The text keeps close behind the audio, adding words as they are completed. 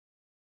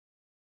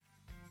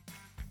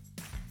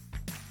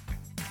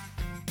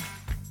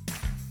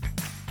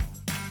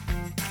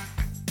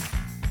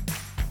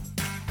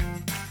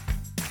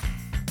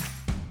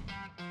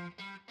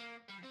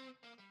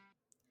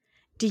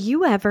Do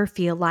you ever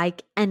feel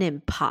like an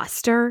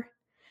imposter?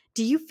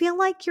 Do you feel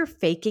like you're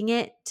faking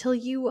it till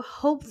you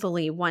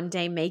hopefully one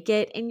day make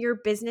it in your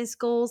business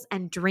goals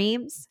and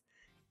dreams?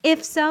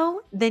 If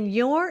so, then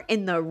you're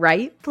in the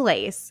right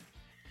place.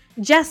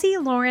 Jessie,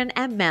 Lauren,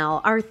 and Mel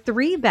are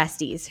three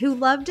besties who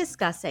love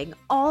discussing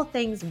all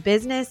things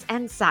business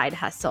and side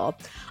hustle,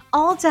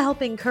 all to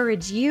help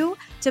encourage you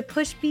to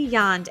push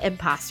beyond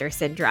imposter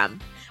syndrome.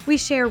 We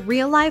share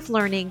real-life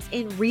learnings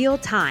in real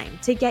time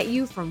to get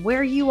you from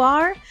where you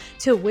are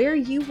to where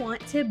you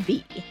want to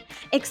be.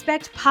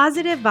 Expect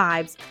positive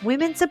vibes,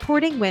 women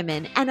supporting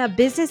women, and a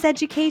business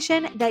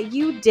education that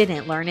you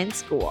didn't learn in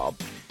school.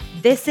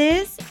 This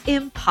is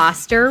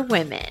Imposter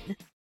Women.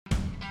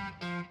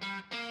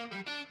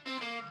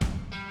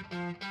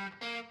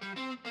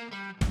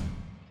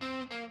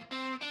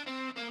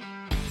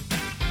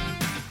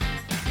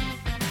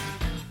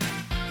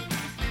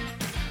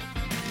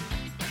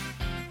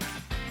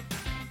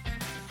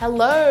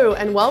 Hello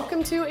and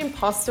welcome to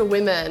Imposter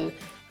Women,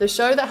 the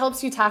show that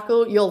helps you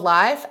tackle your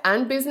life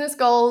and business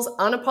goals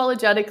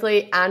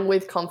unapologetically and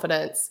with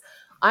confidence.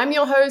 I'm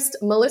your host,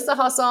 Melissa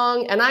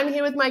Hossong, and I'm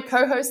here with my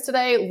co-host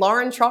today,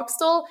 Lauren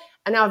Troxtel,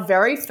 and our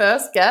very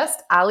first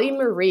guest, Ali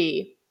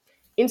Marie.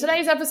 In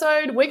today's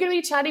episode, we're going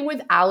to be chatting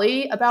with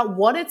Ali about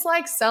what it's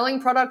like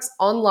selling products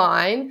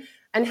online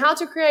and how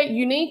to create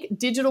unique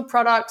digital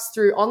products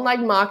through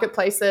online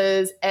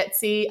marketplaces,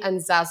 Etsy,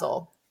 and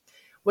Zazzle.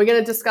 We're going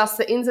to discuss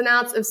the ins and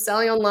outs of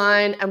selling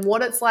online and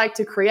what it's like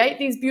to create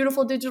these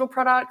beautiful digital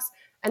products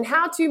and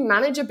how to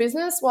manage a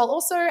business while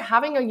also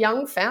having a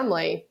young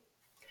family.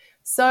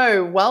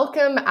 So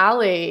welcome,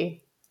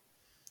 Ali.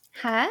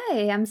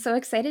 Hi, I'm so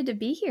excited to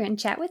be here and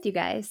chat with you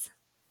guys.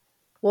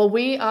 Well,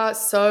 we are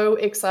so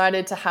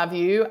excited to have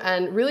you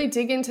and really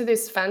dig into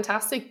this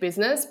fantastic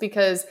business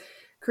because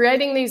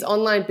creating these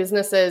online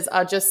businesses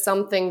are just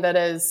something that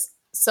is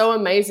so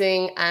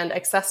amazing and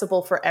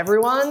accessible for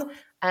everyone.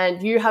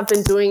 And you have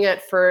been doing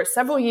it for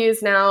several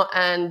years now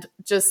and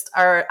just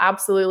are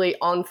absolutely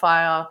on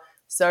fire.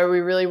 So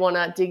we really want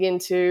to dig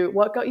into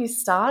what got you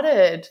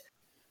started.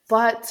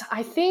 But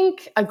I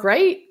think a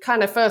great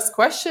kind of first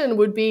question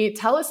would be,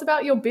 tell us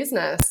about your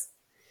business.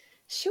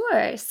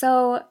 Sure.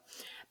 So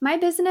my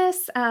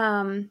business,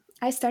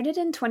 I started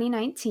in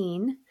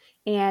 2019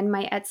 and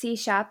my Etsy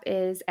shop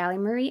is Ali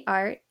Marie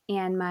Art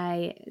and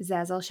my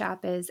Zazzle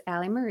shop is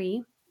Ali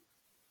Marie.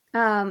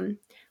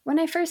 When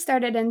I first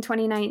started in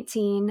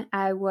 2019,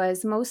 I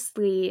was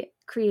mostly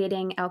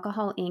creating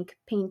alcohol ink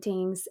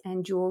paintings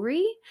and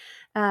jewelry.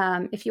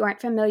 If you aren't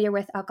familiar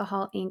with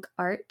alcohol ink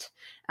art,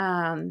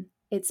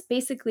 it's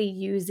basically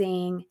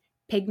using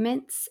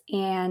pigments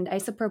and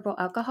isopropyl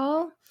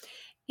alcohol,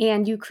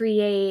 and you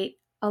create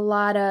a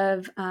lot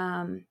of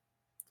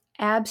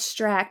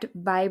abstract,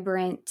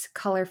 vibrant,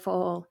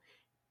 colorful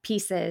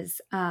pieces.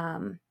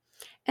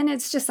 And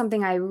it's just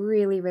something I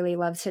really, really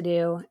love to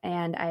do.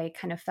 And I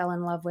kind of fell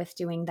in love with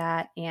doing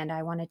that. And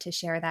I wanted to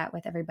share that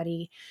with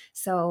everybody.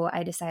 So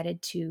I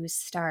decided to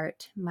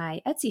start my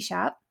Etsy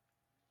shop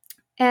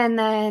and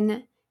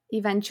then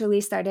eventually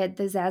started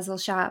the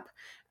Zazzle shop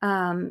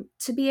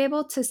to be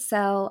able to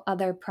sell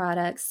other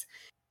products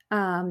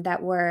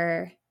that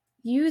were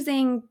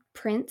using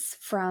prints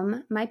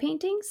from my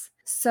paintings.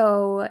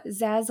 So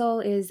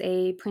Zazzle is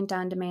a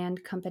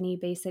print-on-demand company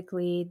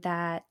basically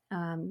that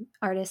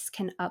artists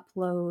can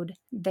upload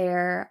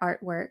their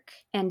artwork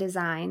and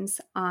designs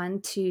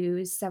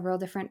onto several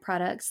different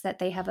products that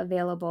they have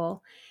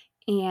available,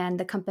 and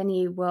the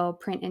company will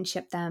print and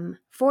ship them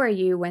for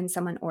you when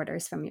someone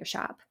orders from your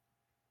shop.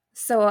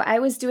 So I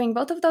was doing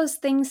both of those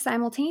things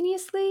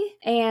simultaneously,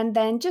 and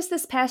then just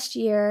this past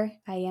year,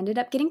 I ended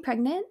up getting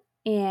pregnant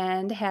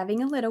and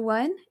having a little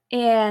one.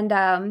 And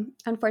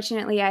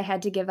unfortunately, I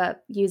had to give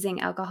up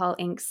using alcohol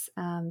inks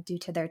due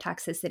to their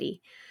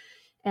toxicity.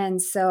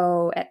 And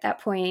so at that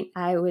point,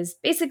 I was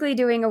basically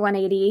doing a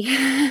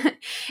 180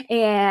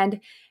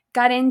 and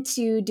got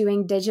into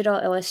doing digital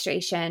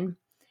illustration.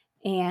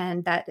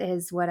 And that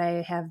is what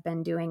I have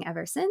been doing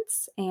ever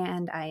since.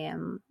 And I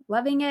am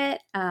loving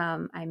it.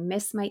 I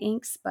miss my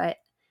inks, but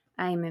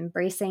I'm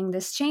embracing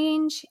this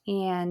change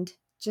and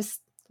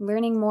just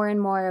learning more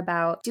and more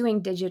about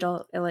doing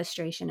digital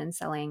illustration and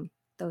selling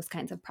those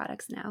kinds of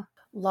products now.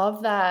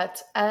 Love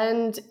that.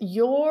 And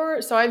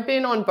so I've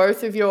been on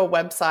both of your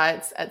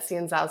websites, Etsy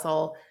and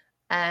Zazzle,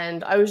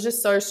 and I was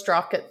just so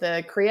struck at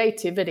the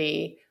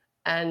creativity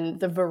and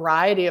the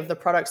variety of the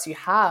products you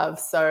have.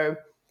 So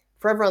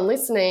for everyone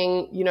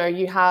listening,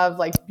 you have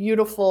like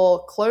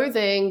beautiful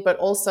clothing, but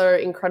also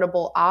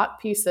incredible art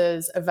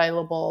pieces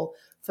available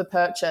for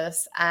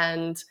purchase.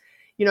 And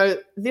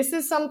this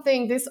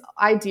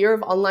idea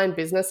of online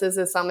businesses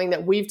is something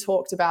that we've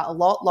talked about a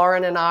lot,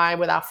 Lauren and I,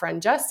 with our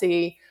friend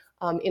Jessie,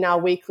 in our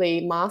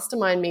weekly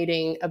mastermind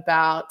meeting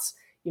about,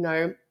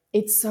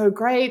 it's so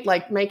great,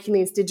 like making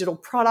these digital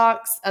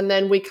products. And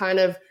then we kind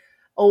of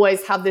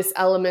always have this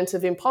element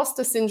of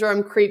imposter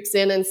syndrome creeps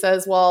in and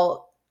says,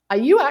 well, are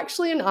you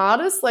actually an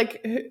artist?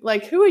 Like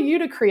who are you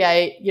to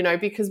create?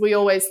 Because we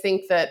always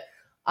think that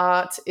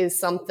art is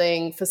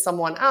something for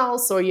someone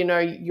else, or,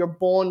 you're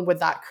born with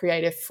that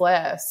creative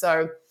flair.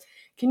 So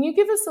can you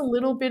give us a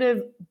little bit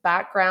of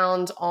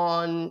background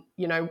on,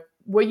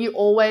 were you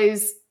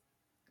always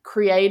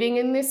creating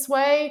in this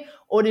way,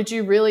 or did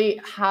you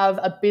really have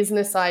a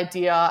business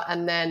idea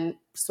and then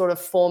sort of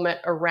form it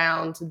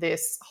around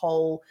this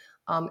whole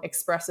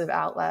expressive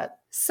outlet?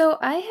 So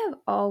I have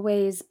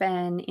always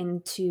been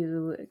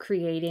into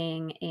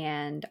creating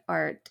and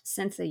art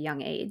since a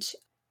young age.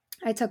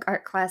 I took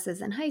art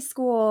classes in high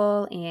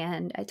school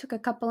and I took a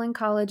couple in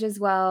college as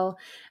well.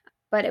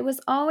 But it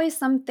was always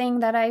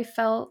something that I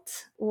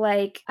felt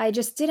like I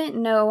just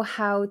didn't know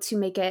how to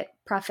make it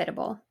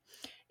profitable.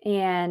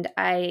 And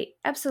I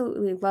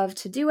absolutely love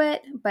to do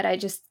it, but I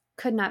just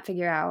could not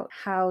figure out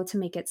how to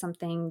make it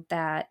something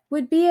that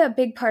would be a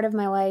big part of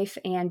my life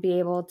and be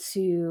able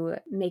to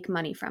make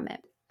money from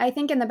it. I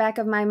think in the back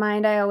of my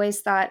mind, I always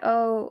thought,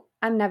 oh,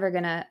 I'm never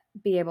going to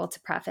be able to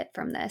profit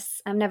from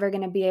this. I'm never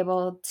going to be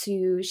able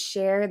to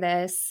share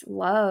this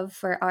love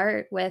for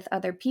art with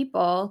other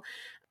people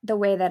the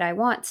way that I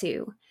want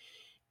to.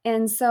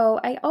 And so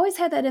I always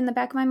had that in the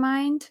back of my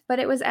mind, but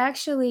it was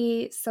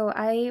actually, so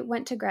I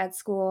went to grad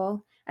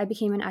school. I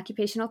became an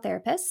occupational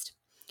therapist.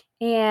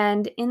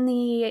 And in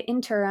the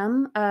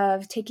interim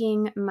of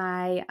taking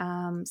my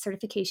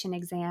certification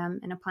exam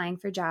and applying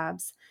for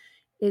jobs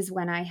is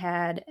when I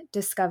had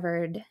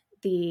discovered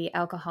the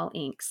alcohol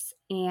inks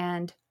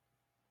and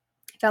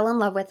fell in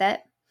love with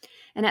it.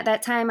 And at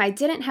that time, I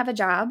didn't have a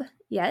job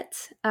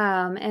yet.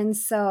 And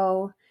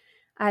so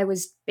I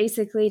was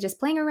basically just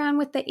playing around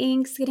with the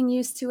inks, getting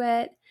used to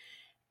it,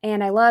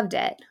 and I loved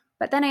it.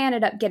 But then I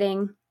ended up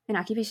getting an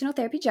occupational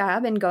therapy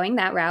job and going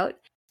that route.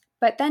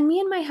 But then me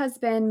and my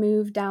husband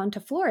moved down to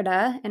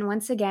Florida, and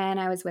once again,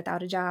 I was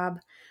without a job.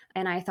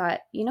 And I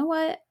thought, you know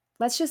what?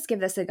 Let's just give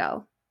this a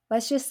go.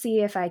 Let's just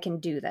see if I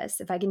can do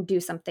this, if I can do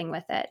something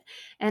with it.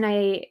 And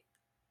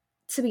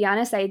to be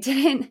honest, I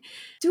didn't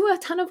do a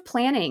ton of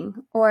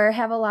planning or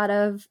have a lot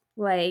of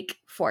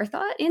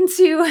forethought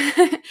into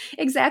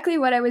exactly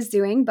what I was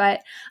doing.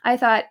 But I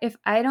thought if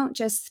I don't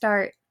just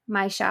start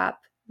my shop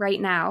right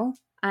now,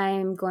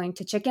 I'm going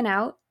to chicken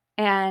out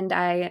and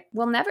I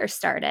will never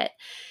start it.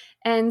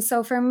 And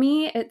so for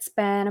me, it's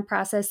been a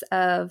process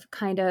of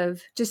kind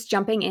of just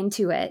jumping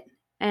into it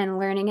and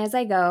learning as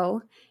I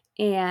go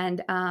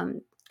and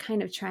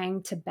kind of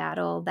trying to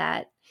battle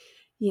that,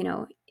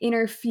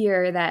 inner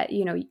fear that,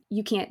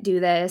 you can't do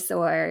this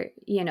or,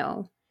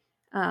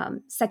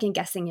 second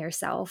guessing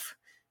yourself.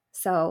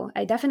 So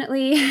I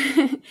definitely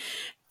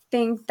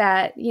think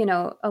that,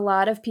 a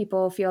lot of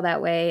people feel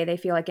that way. They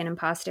feel like an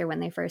imposter when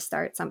they first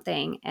start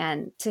something,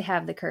 and to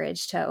have the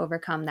courage to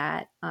overcome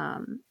that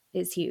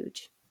is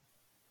huge.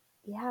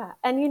 Yeah.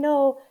 And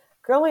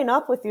growing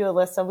up with you,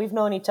 Alyssa, we've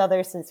known each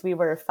other since we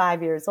were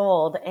 5 years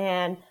old.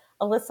 And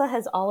Alyssa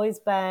has always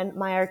been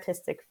my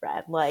artistic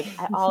friend.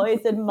 I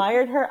always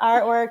admired her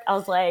artwork. I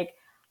was like,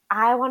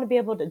 I want to be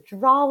able to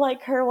draw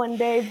like her one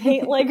day,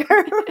 paint like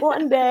her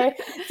one day.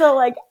 So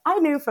I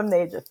knew from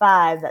the age of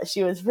 5 that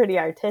she was pretty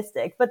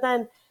artistic. But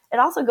then it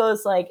also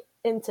goes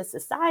into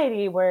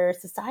society, where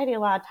society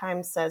a lot of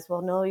times says,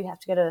 well, no, you have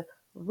to get a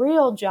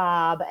real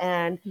job,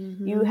 and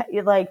you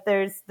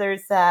there's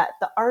that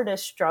the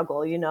artist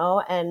struggle,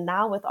 and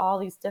now with all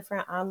these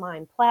different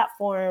online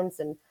platforms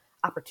and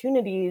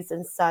opportunities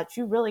and such,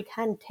 you really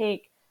can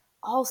take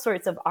all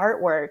sorts of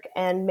artwork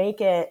and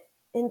make it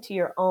into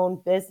your own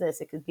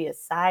business. It could be a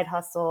side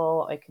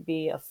hustle, it could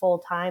be a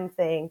full-time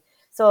thing.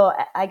 So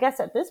I guess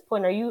at this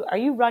point, are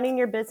you running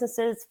your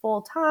businesses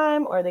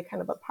full-time, or are they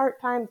kind of a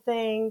part-time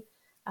thing?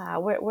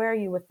 Where are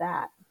you with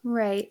that?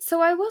 Right.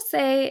 So I will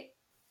say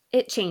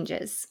it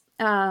changes.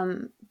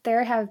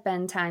 There have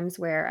been times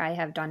where I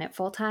have done it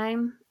full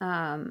time,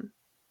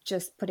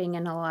 just putting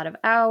in a lot of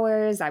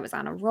hours. I was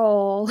on a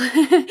roll.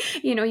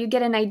 You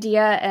get an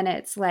idea and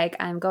it's like,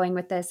 I'm going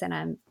with this and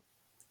I'm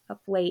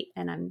up late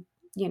and I'm,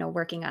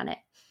 working on it.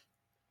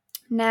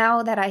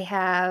 Now that I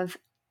have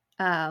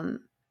a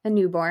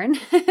newborn,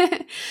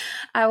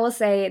 I will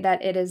say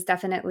that it is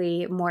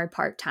definitely more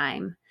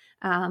part-time.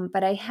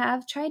 But I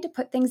have tried to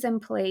put things in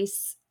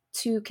place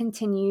to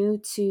continue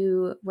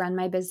to run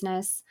my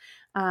business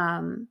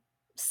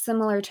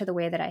similar to the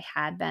way that I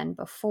had been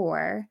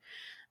before,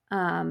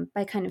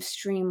 by kind of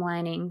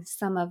streamlining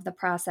some of the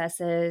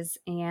processes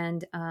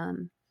and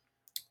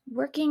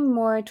working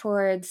more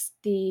towards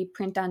the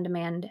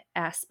print-on-demand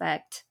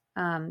aspect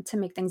to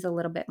make things a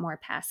little bit more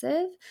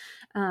passive,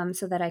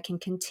 so that I can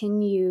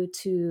continue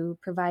to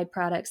provide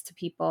products to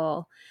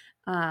people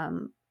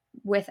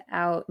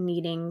without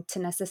needing to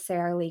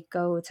necessarily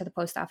go to the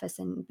post office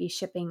and be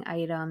shipping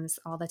items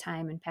all the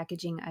time and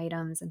packaging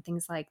items and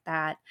things like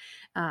that,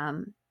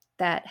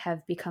 that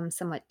have become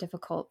somewhat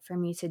difficult for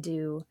me to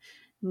do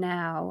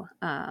now,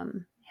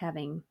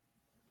 having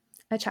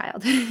a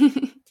child.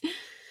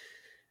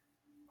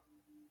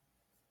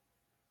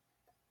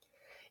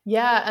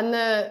 Yeah, and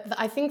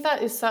I think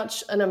that is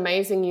such an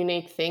amazing,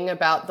 unique thing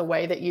about the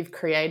way that you've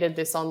created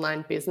this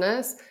online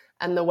business,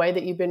 and the way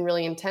that you've been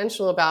really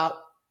intentional about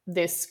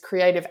this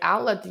creative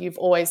outlet that you've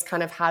always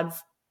kind of had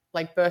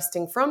like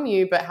bursting from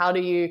you, but how do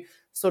you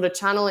sort of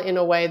channel it in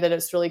a way that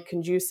it's really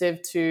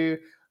conducive to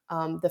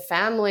the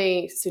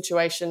family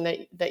situation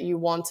that you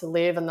want to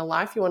live and the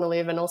life you want to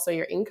live, and also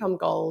your income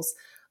goals.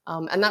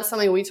 And that's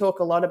something we talk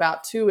a lot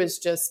about too, is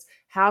just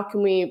how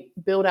can we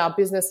build our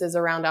businesses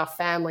around our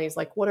families?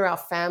 Like, what are our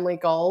family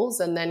goals?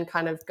 And then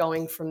kind of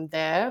going from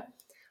there.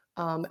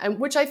 And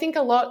which I think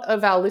a lot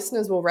of our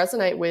listeners will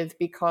resonate with,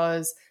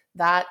 because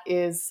that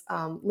is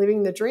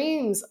living the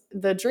dreams.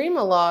 The dream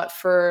a lot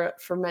for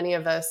many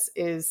of us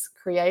is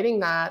creating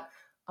that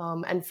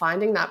and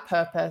finding that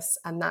purpose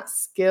and that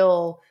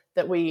skill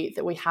that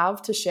we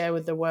have to share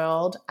with the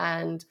world.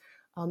 And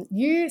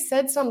you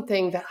said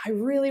something that I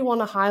really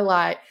want to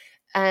highlight.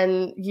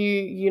 And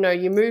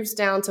you moved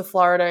down to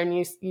Florida,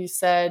 and you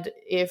said,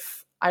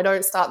 if I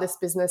don't start this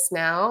business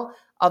now,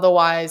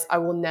 otherwise I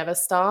will never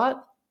start.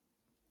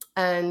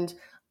 And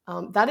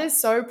that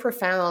is so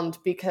profound,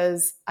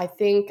 because I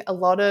think a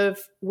lot of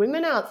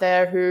women out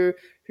there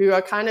who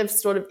are kind of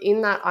sort of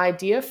in that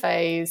idea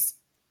phase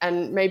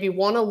and maybe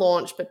want to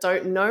launch but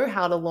don't know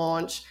how to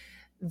launch,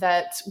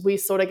 that we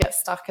sort of get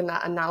stuck in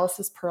that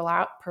analysis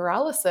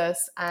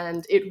paralysis.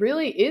 And it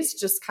really is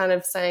just kind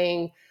of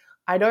saying,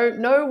 I don't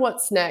know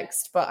what's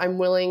next, but I'm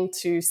willing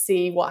to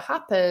see what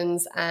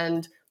happens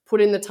and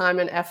put in the time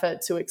and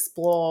effort to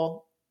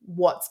explore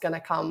what's going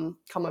to come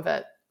of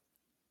it.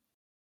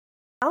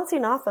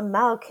 Bouncing off of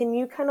Mel, can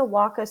you kind of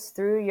walk us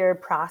through your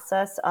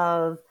process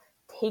of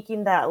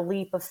taking that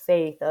leap of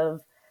faith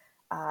of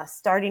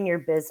starting your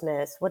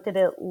business? What did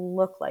it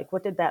look like?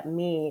 What did that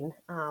mean?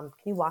 Can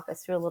you walk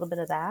us through a little bit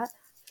of that?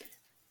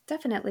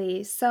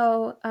 Definitely.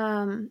 So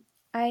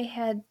I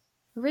had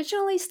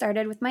originally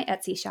started with my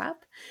Etsy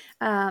shop.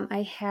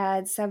 I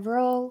had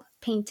several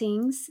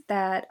paintings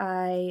that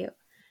I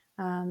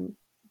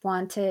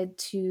wanted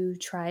to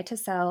try to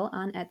sell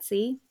on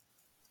Etsy.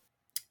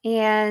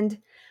 And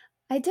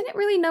I didn't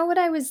really know what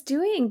I was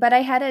doing, but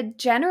I had a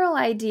general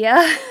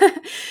idea.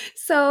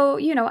 So,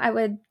 I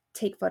would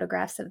take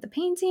photographs of the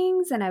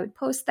paintings and I would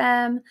post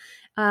them.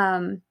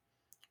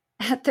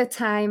 At the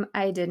time,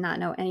 I did not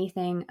know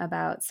anything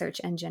about search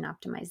engine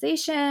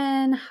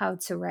optimization, how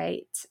to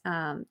write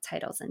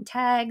titles and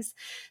tags.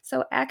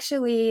 So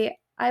actually,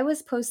 I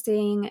was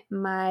posting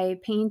my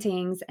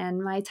paintings,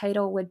 and my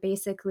title would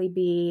basically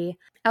be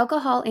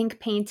alcohol ink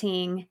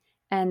painting,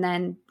 and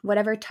then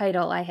whatever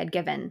title I had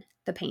given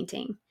the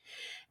painting.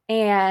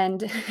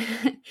 And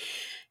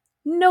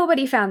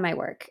nobody found my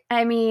work.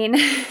 I mean,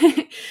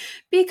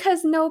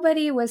 because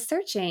nobody was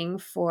searching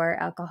for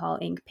alcohol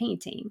ink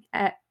painting.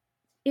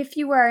 If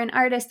you are an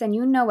artist and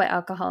you know what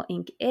alcohol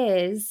ink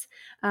is,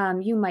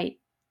 you might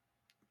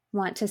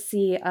want to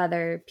see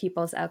other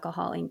people's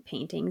alcohol ink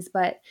paintings,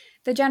 but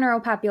the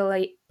general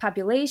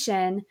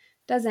population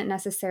doesn't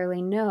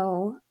necessarily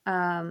know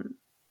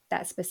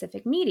that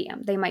specific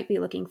medium. They might be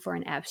looking for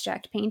an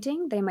abstract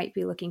painting. They might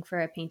be looking for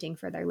a painting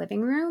for their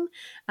living room.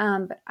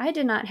 But I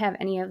did not have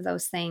any of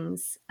those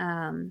things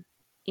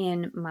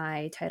in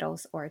my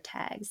titles or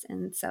tags.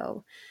 And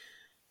so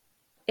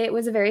it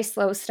was a very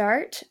slow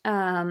start.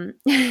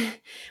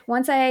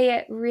 Once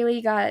I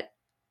really got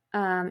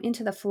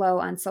into the flow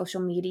on social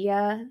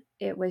media,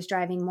 it was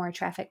driving more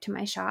traffic to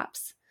my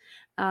shops.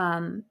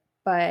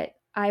 But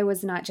I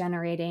was not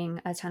generating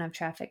a ton of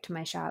traffic to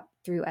my shop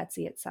through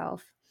Etsy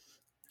itself.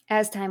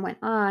 As time went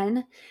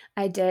on,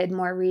 I did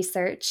more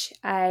research.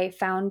 I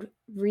found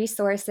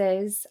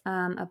resources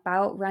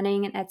about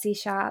running an Etsy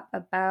shop,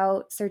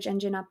 about search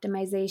engine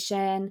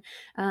optimization,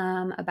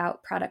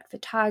 about product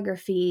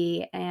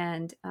photography,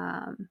 and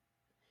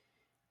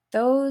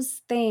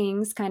those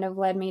things kind of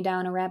led me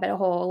down a rabbit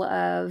hole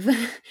of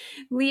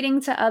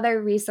leading to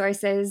other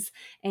resources.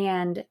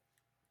 And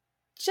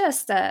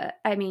just,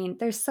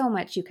 there's so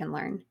much you can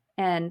learn,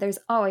 and there's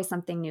always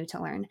something new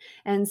to learn.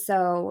 And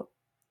so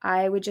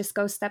I would just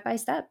go step by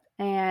step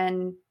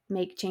and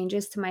make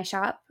changes to my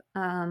shop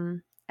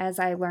as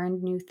I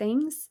learned new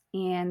things.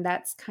 And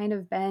that's kind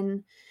of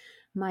been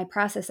my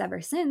process ever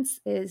since,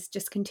 is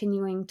just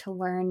continuing to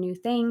learn new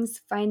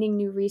things, finding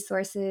new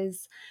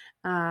resources,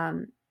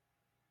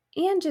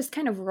 and just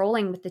kind of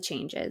rolling with the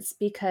changes.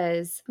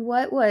 Because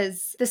what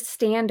was the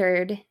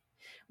standard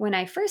when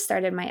I first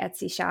started my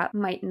Etsy shop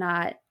might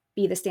not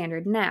be the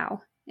standard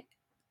now.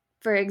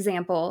 For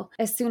example,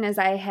 as soon as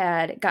I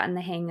had gotten the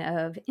hang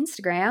of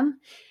Instagram,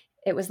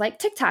 it was like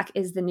TikTok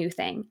is the new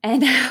thing.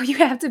 And now you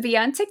have to be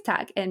on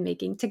TikTok and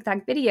making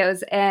TikTok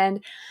videos.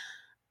 And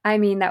I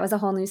mean, that was a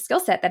whole new skill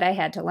set that I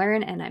had to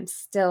learn, and I'm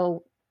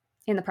still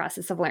in the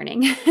process of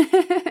learning.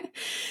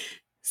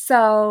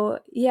 So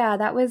yeah,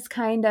 that was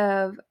kind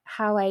of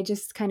how I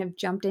just kind of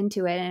jumped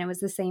into it. And it was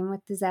the same with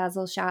the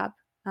Zazzle shop.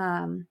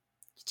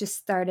 Just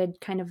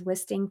started kind of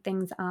listing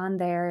things on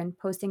there and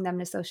posting them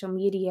to social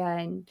media,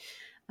 and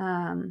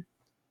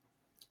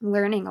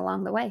learning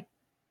along the way.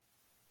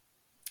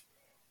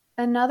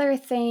 Another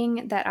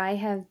thing that I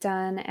have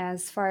done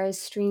as far as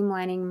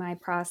streamlining my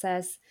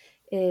process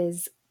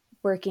is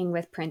working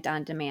with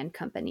print-on-demand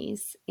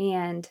companies.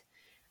 And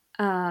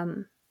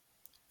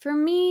For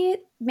me,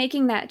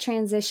 making that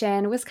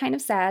transition was kind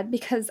of sad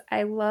because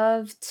I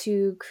love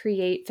to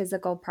create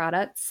physical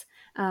products.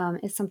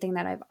 It's something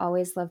that I've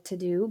always loved to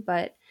do.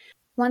 But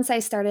once I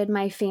started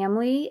my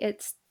family,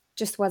 it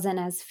just wasn't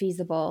as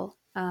feasible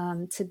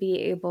to be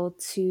able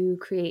to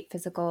create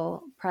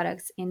physical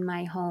products in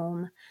my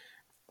home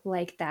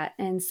like that.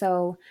 And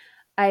so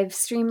I've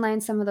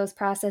streamlined some of those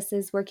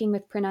processes working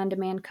with print on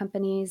demand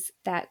companies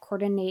that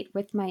coordinate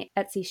with my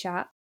Etsy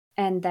shop,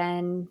 and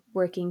then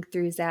working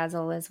through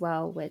Zazzle as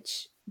well,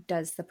 which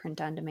does the print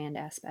on demand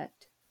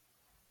aspect.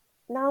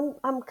 Now,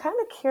 I'm kind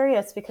of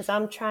curious because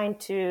I'm trying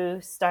to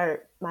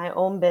start my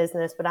own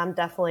business, but I'm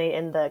definitely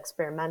in the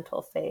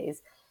experimental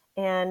phase.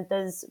 And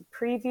does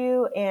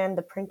Preview and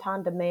the print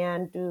on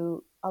demand,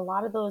 do a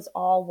lot of those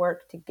all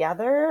work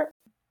together?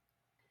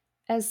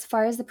 As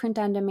far as the print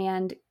on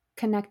demand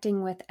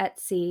connecting with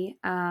Etsy,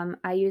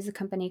 I use a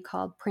company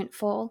called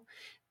Printful.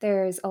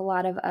 There's a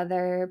lot of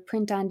other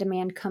print on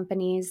demand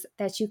companies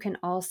that you can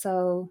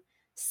also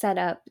set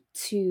up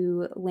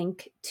to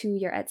link to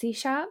your Etsy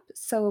shop.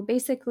 So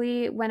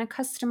basically, when a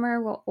customer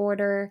will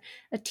order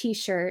a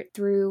t-shirt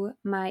through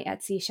my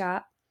Etsy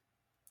shop,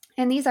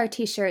 and these are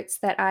t-shirts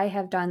that I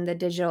have done the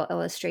digital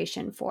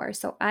illustration for.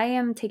 So I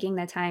am taking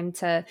the time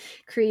to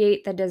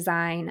create the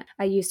design.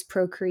 I use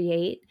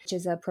Procreate, which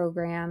is a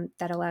program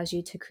that allows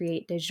you to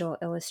create digital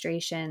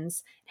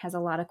illustrations. It has a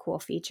lot of cool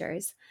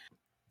features.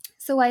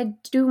 So I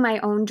do my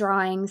own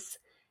drawings.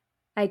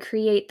 I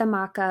create the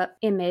mock-up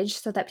image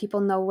so that people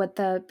know what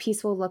the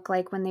piece will look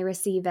like when they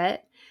receive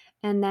it.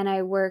 And then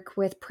I work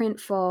with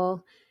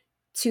Printful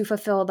to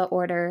fulfill the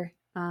order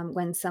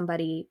when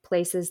somebody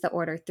places the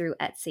order through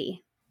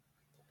Etsy.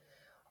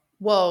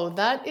 Whoa,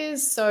 that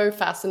is so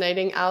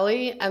fascinating,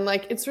 Ali. And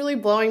like, it's really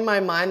blowing my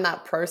mind,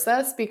 that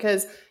process,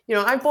 because,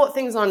 I bought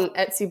things on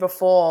Etsy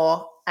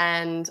before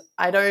and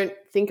I don't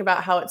think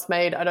about how it's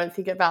made. I don't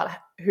think about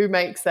who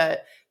makes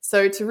it.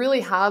 So to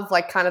really have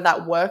like kind of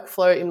that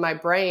workflow in my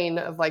brain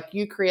of like,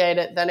 you create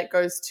it, then it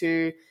goes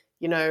to,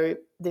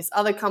 this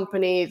other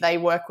company, they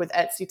work with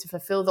Etsy to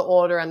fulfill the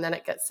order and then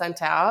it gets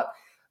sent out,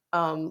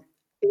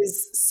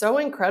 is so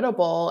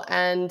incredible.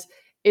 And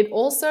it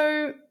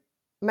also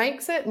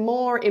makes it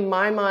more, in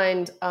my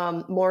mind,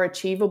 more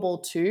achievable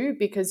too,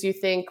 because you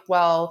think,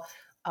 well,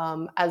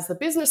 as the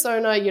business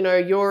owner,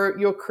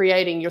 you're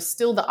creating, you're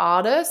still the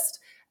artist,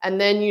 and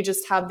then you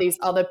just have these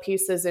other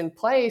pieces in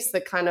place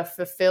that kind of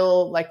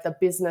fulfill like the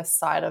business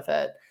side of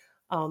it.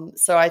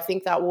 So I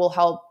think that will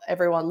help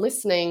everyone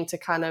listening to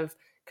kind of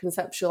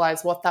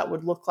conceptualize what that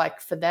would look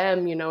like for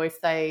them, if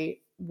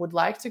they would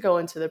like to go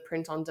into the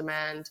print on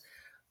demand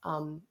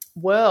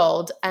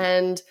world.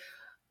 And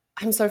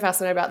I'm so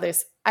fascinated about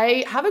this.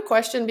 I have a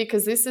question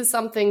because this is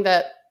something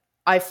that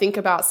I think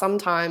about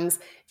sometimes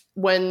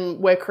when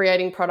we're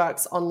creating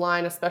products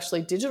online,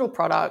 especially digital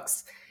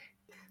products.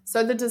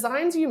 So the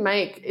designs you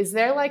make, is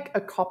there like a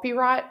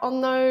copyright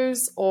on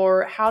those,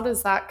 or how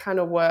does that kind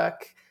of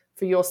work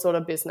for your sort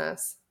of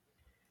business?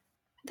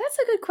 That's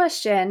a good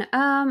question.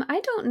 I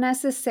don't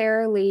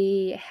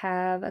necessarily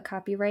have a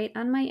copyright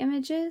on my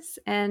images.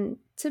 And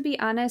to be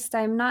honest,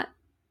 I'm not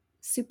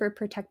super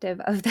protective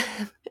of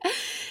them.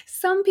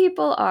 Some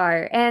people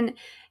are.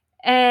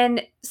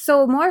 And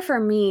so more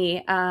for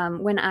me,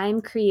 when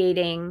I'm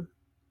creating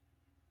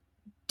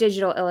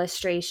digital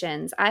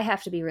illustrations, I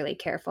have to be really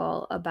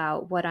careful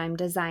about what I'm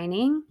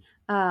designing.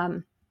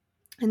 And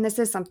this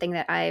is something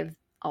that I've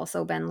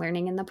also been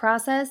learning in the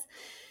process.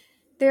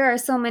 There are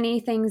so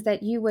many things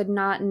that you would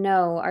not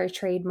know are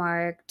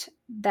trademarked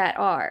that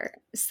are.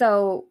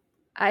 So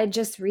I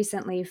just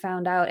recently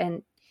found out,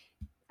 and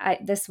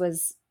this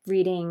was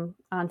reading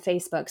on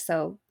Facebook,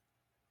 so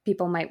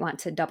people might want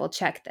to double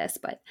check this,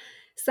 but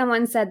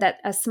someone said that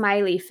a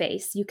smiley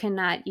face, you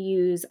cannot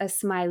use a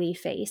smiley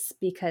face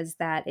because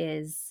that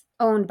is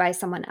owned by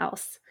someone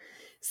else.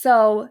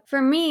 So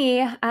for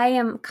me, I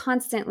am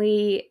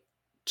constantly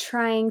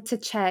trying to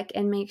check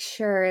and make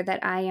sure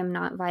that I am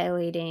not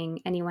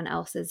violating anyone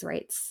else's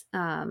rights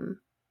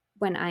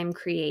when I'm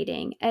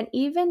creating. And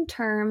even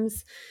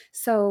terms,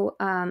 so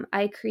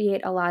I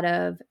create a lot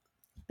of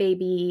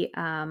baby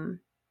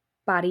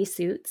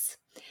bodysuits,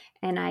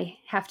 and I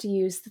have to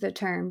use the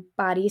term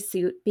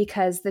bodysuit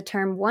because the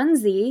term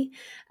onesie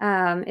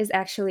is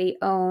actually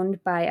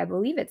owned by, I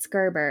believe it's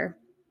Gerber.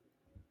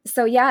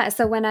 So yeah,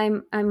 so when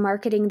I'm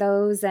marketing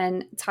those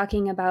and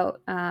talking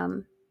about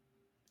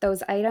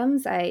those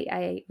items,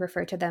 I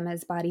refer to them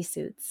as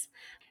bodysuits.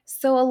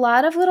 So a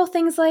lot of little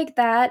things like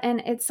that,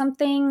 and it's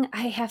something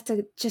I have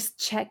to just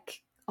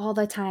check all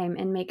the time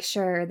and make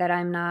sure that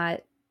I'm not,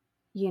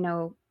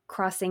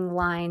 crossing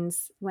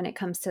lines when it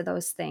comes to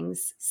those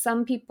things.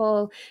 Some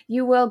people,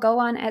 you will go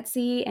on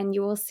Etsy and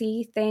you will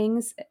see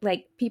things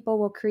like people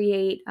will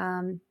create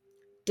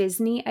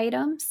Disney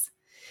items,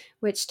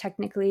 which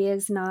technically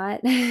is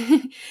not.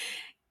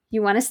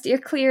 You want to steer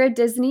clear of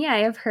Disney. I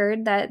have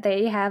heard that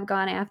they have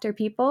gone after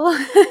people.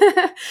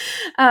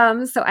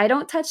 So I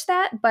don't touch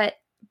that, but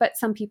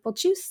some people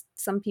choose.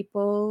 Some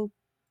people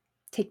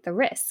take the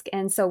risk.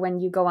 And so when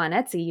you go on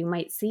Etsy, you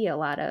might see a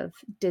lot of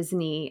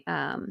Disney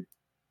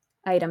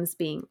items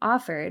being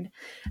offered.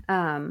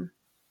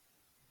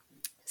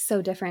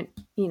 So different,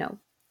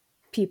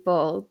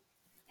 people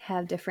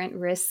have different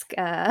risk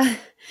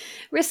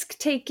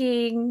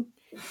taking.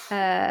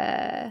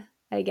 I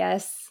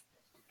guess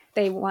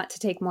they want to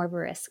take more of a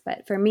risk,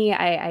 but for me,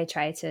 I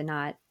try to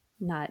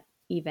not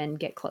even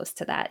get close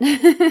to that.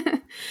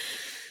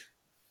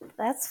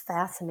 That's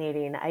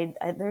fascinating.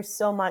 There's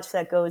so much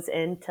that goes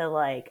into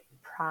like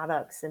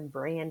products and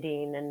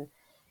branding and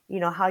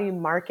how you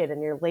market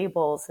and your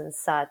labels and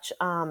such.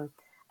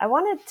 I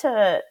wanted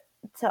to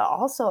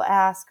also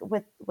ask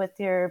with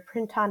your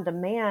print on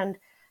demand,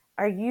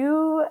 are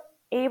you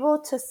able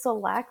to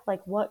select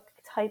like what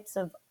types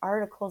of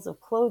articles of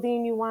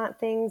clothing you want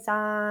things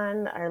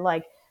on, or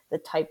like the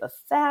type of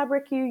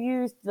fabric you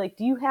use? Like,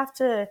 do you have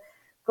to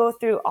go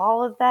through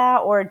all of that,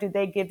 or do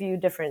they give you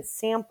different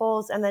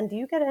samples? And then do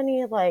you get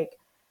any like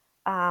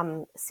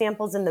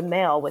samples in the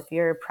mail with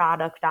your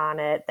product on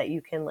it that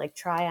you can like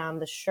try on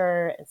the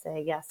shirt and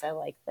say, yes, I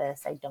like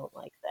this, I don't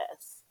like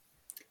this?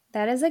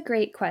 That is a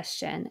great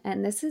question.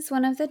 And this is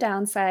one of the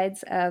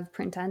downsides of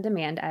print on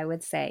demand, I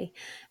would say.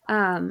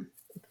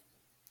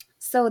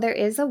 So there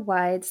is a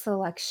wide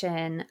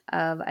selection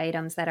of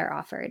items that are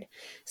offered.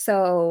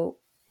 So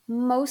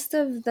most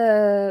of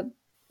the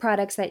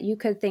products that you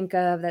could think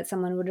of that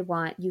someone would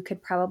want, you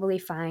could probably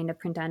find a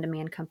print on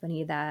demand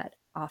company that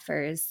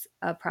offers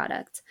a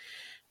product.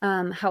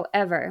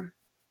 However,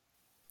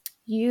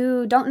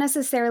 you don't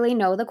necessarily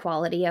know the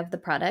quality of the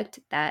product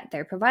that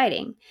they're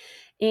providing.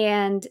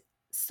 And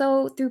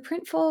so through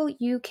Printful,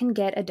 you can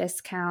get a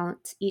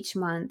discount each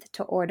month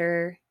to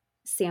order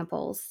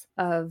samples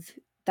of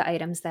the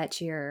items that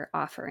you're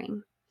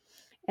offering.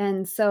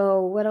 And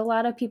so what a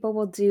lot of people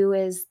will do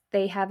is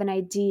they have an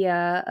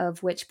idea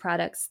of which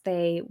products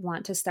they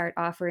want to start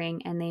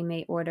offering, and they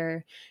may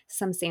order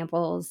some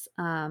samples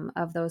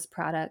of those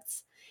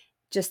products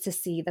just to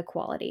see the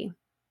quality.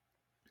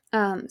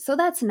 So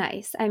that's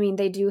nice. I mean,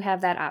 they do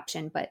have that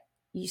option, but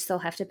you still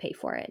have to pay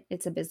for it.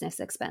 It's a business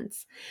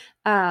expense.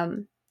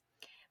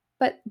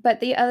 But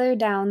the other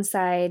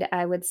downside,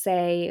 I would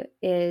say,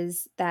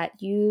 is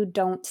that you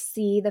don't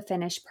see the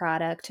finished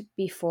product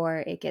before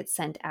it gets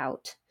sent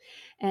out.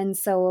 And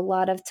so a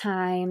lot of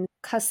time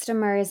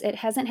customers, it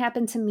hasn't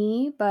happened to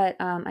me, but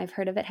I've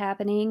heard of it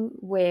happening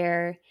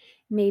where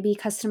maybe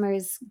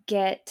customers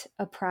get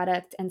a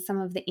product and some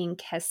of the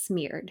ink has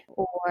smeared,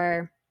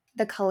 or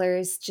the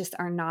colors just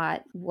are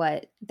not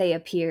what they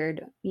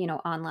appeared,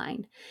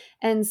 online.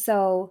 And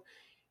so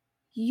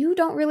you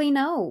don't really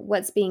know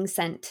what's being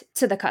sent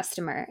to the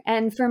customer.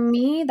 And for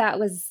me, that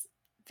was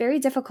very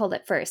difficult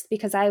at first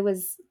because I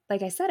was,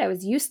 like I said, I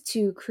was used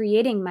to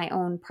creating my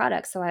own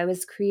products. So I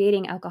was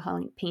creating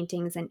alcohol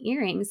paintings and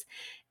earrings,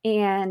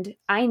 and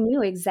I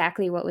knew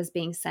exactly what was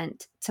being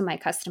sent to my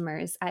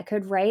customers. I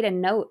could write a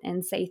note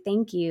and say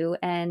thank you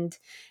and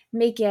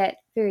make it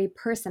very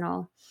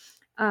personal.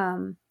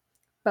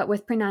 But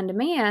with print on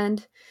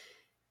demand,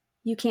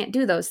 you can't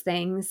do those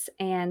things.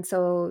 And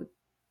so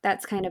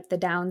that's kind of the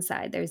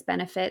downside. There's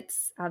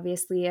benefits,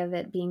 obviously, of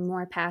it being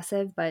more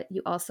passive, but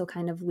you also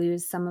kind of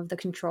lose some of the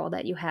control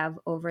that you have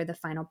over the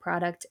final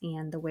product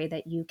and the way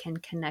that you can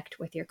connect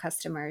with your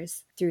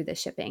customers through the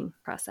shipping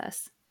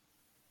process.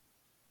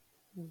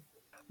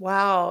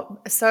 Wow.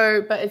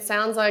 So, but it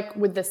sounds like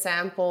with the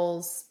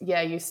samples,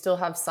 yeah, you still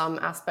have some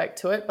aspect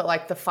to it, but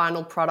like the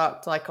final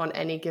product, like on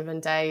any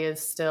given day, is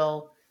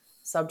still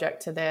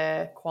subject to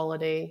their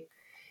quality.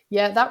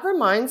 Yeah, that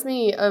reminds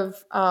me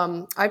of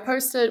I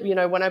posted,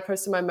 when I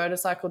posted my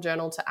motorcycle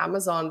journal to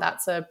Amazon,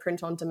 that's a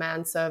print on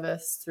demand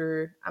service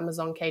through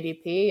Amazon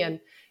KDP.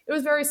 And it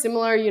was very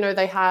similar.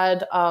 They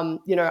had, I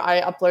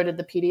uploaded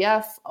the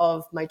PDF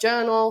of my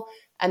journal,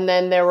 and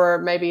then there were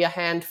maybe a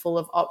handful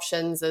of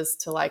options as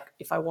to like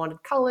if I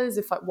wanted colors,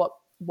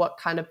 what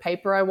kind of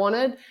paper I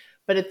wanted.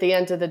 But at the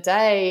end of the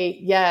day,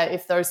 yeah,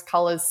 if those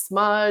colors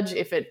smudge,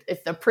 if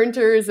the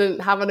printer isn't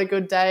having a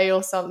good day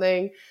or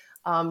something,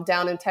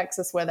 down in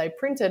Texas where they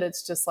print it,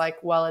 it's just like,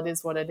 well, it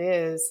is what it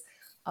is.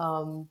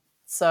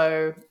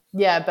 So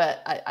yeah,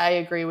 but I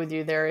agree with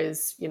you. There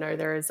is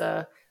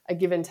a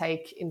give and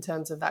take in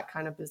terms of that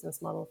kind of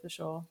business model for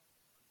sure.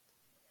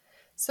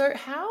 So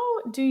how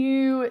do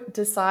you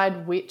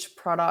decide which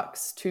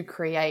products to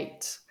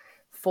create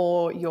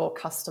for your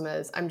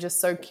customers? I'm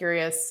just so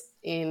curious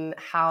in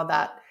how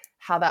that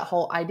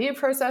whole idea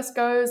process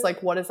goes.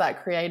 Like, what is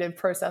that creative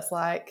process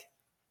like?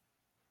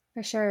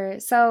 For sure.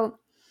 So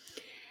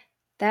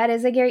that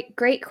is a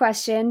great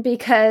question,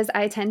 because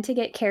I tend to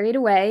get carried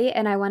away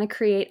and I want to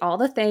create all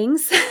the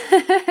things.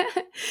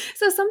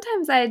 So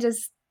sometimes I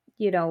just,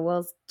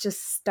 will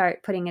just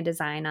start putting a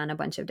design on a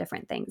bunch of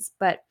different things.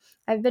 But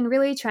I've been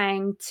really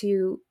trying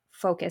to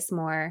focus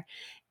more.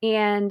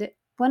 And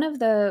one of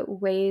the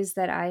ways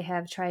that I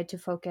have tried to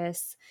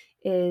focus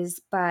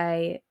is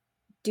by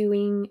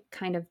doing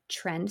kind of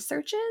trend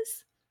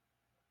searches.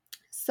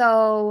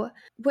 So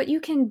what you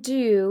can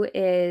do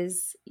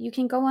is you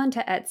can go onto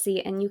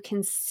Etsy and you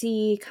can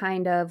see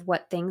kind of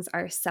what things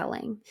are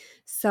selling.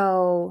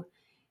 So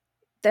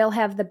they'll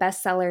have the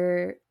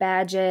bestseller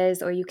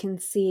badges, or you can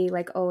see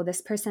like, oh,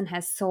 this person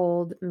has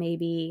sold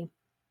maybe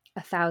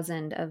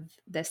 1,000 of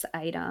this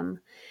item.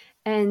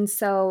 And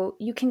so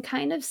you can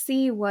kind of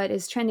see what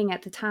is trending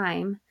at the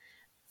time.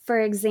 For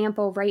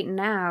example, right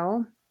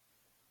now,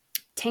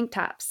 tank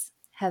tops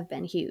have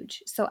been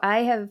huge. So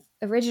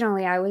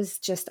originally I was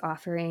just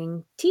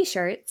offering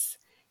t-shirts,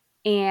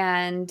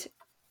 and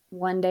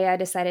one day I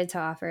decided to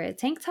offer a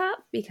tank top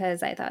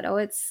because I thought, oh,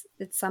 it's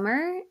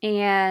summer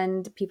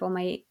and people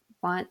might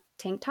want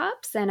tank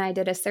tops. And I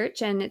did a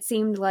search, and it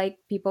seemed like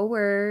people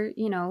were,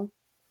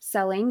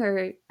 selling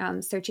or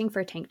searching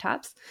for tank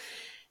tops.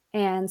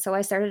 And so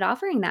I started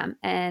offering them,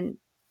 and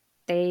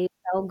they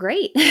sell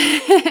great.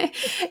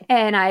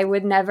 And I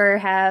would never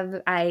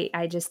have,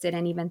 I just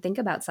didn't even think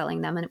about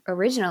selling them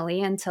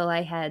originally until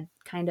I had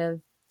kind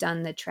of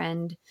done the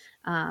trend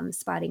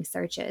spotting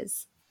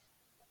searches.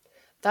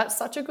 That's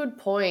such a good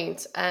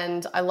point.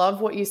 And I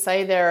love what you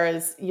say there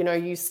is,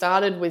 you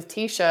started with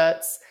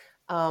t-shirts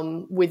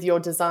with your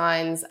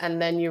designs, and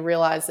then you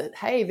realize that,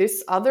 hey,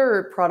 this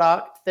other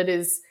product that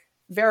is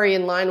very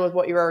in line with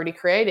what you're already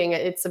creating,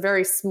 it's a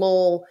very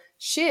small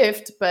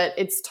shift, but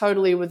it's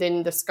totally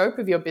within the scope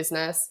of your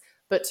business.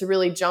 But to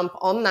really jump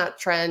on that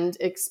trend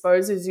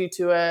exposes you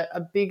to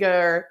a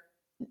bigger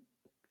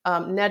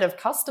net of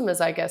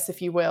customers, I guess,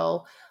 if you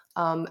will.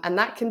 And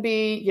that can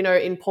be,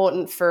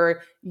 important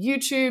for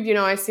YouTube.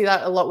 I see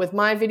that a lot with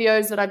my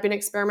videos that I've been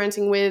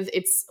experimenting with.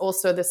 It's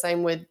also the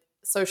same with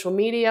social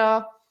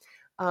media.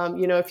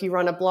 If you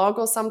run a blog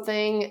or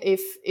something,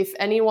 if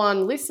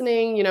anyone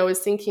listening, is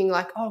thinking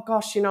like, oh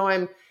gosh,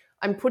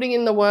 I'm putting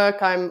in the work,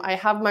 I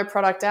have my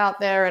product out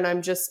there and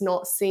I'm just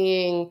not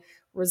seeing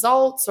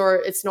results, or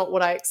it's not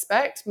what I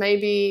expect.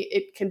 Maybe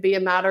it can be a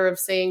matter of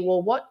seeing,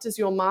 well, what does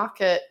your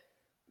market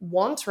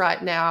want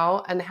right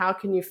now, and how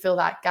can you fill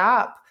that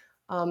gap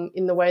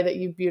in the way that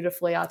you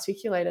beautifully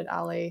articulated,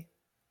 Ali?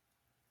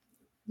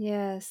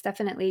 Yes,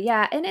 definitely.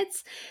 Yeah. And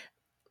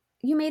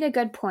you made a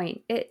good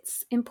point.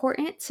 It's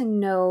important to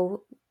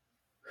know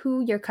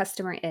who your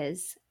customer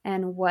is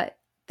and what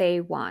they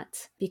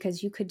want,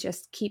 because you could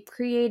just keep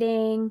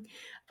creating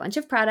a bunch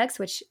of products,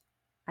 which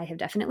I have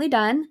definitely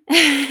done,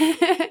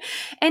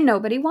 and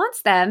nobody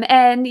wants them.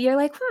 And you're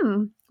like,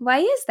 why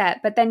is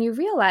that? But then you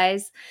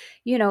realize,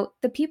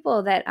 the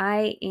people that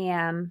I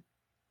am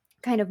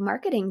kind of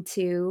marketing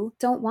to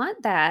don't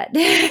want that.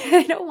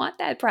 They don't want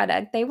that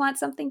product. They want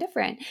something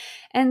different.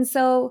 And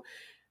so,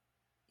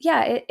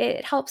 yeah,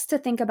 it helps to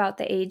think about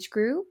the age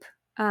group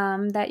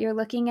that you're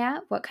looking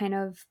at. What kind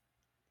of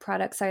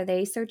products are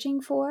they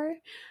searching for?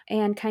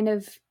 And kind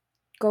of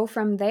go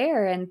from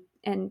there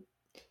and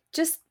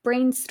just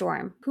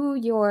brainstorm who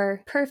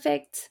your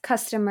perfect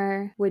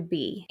customer would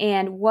be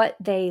and what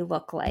they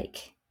look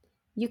like.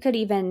 You could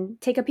even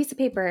take a piece of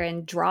paper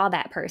and draw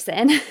that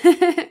person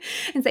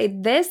and say,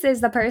 this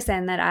is the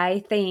person that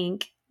I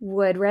think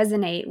would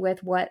resonate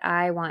with what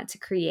I want to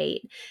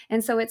create.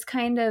 And so it's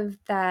kind of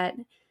that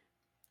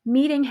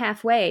meeting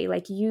halfway,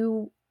 like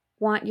you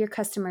want your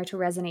customer to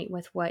resonate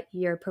with what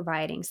you're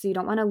providing. So you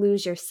don't want to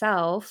lose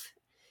yourself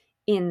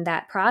in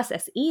that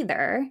process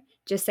either,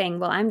 just saying,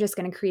 well, I'm just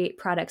going to create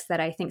products that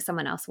I think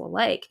someone else will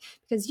like,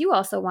 because you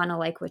also want to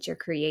like what you're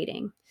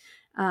creating.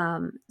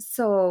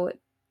 So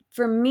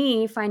for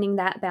me, finding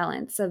that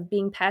balance of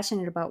being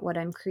passionate about what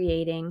I'm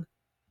creating,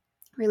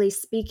 really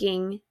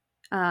speaking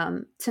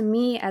to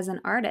me as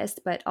an artist,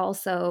 but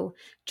also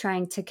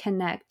trying to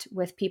connect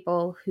with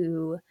people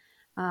who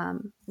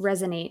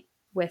resonate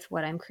with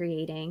what I'm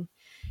creating.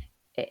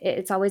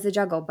 It's always a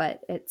juggle,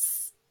 but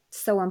it's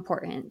so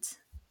important.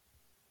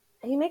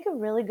 You make a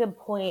really good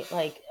point,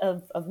 like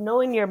of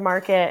knowing your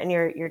market and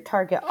your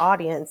target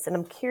audience. And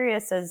I'm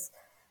curious, as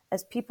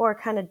people are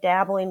kind of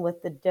dabbling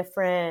with the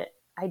different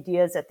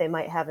ideas that they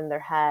might have in their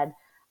head.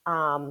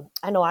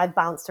 I know I've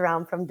bounced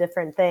around from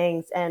different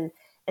things, and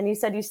you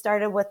said you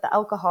started with the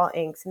alcohol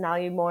inks, and now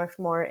you morph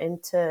more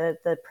into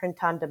the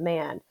print on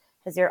demand.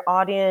 Has your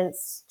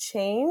audience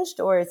changed,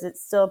 or is it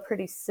still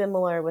pretty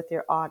similar with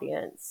your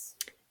audience?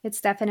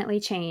 It's definitely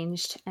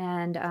changed,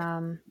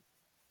 and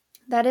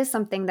that is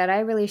something that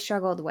I really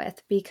struggled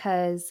with,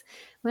 because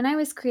when I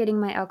was creating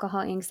my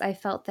alcohol inks, I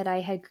felt that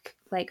I had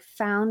like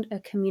found a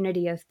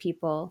community of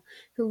people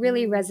who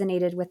really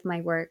resonated with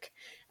my work.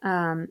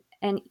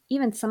 And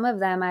even some of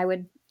them I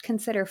would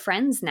consider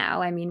friends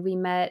now. I mean, we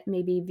met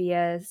maybe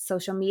via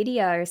social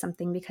media or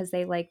something because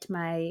they liked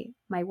my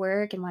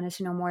work and wanted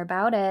to know more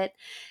about it.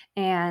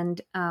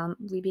 And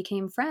we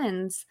became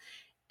friends.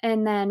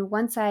 And then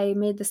once I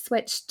made the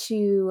switch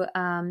to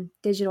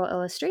digital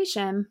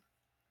illustration,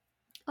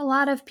 a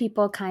lot of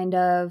people kind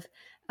of,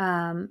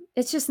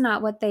 it's just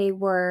not what they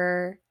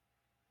were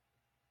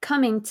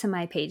coming to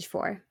my page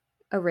for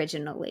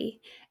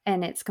originally.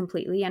 And it's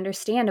completely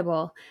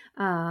understandable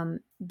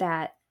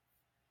that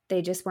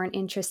they just weren't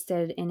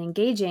interested in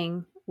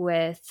engaging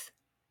with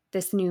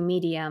this new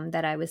medium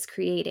that I was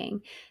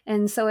creating.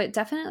 And so it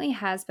definitely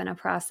has been a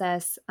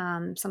process.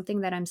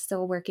 Something that I'm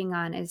still working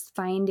on is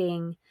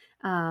finding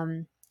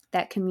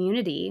that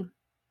community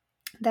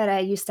that I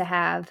used to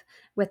have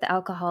with the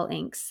alcohol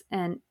inks.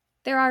 And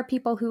there are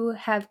people who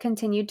have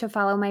continued to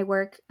follow my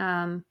work.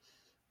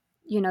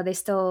 They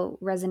still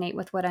resonate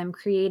with what I'm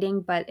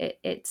creating, but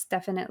it's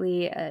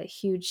definitely a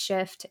huge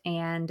shift.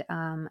 And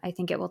I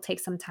think it will take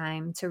some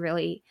time to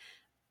really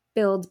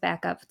build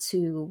back up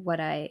to what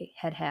I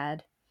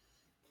had.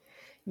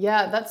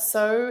 Yeah, that's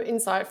so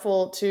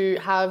insightful to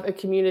have a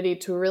community,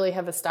 to really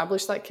have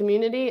established that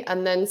community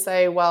and then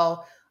say,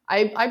 well,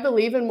 I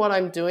believe in what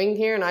I'm doing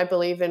here and I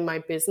believe in my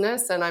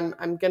business and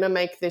I'm going to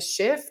make this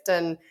shift,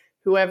 and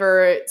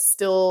whoever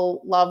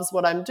still loves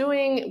what I'm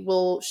doing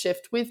will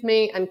shift with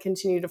me and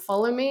continue to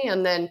follow me.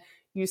 And then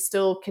you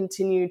still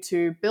continue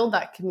to build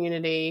that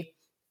community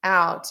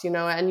out,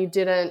 and you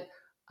didn't,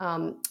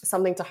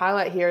 something to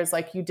highlight here is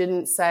like, you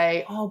didn't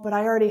say, oh, but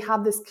I already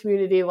have this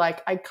community.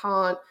 Like I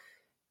can't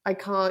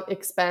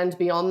expand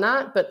beyond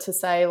that, but to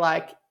say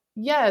like,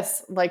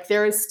 yes, like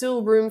there is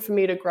still room for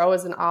me to grow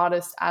as an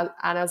artist and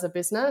as a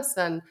business.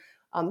 And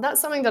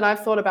that's something that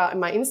I've thought about in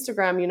my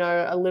Instagram,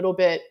 a little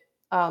bit,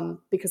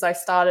 because I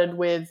started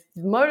with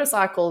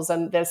motorcycles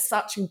and there's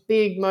such a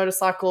big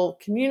motorcycle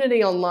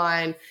community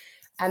online.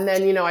 And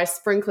then, I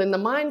sprinkle in the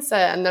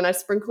mindset and then I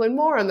sprinkle in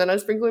more and then I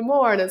sprinkle in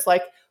more. And it's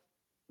like,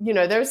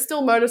 there's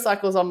still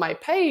motorcycles on my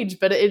page,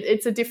 but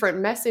it's a different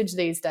message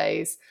these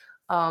days.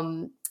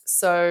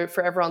 So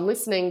for everyone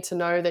listening to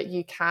know that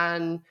you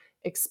can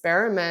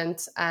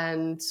experiment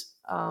and,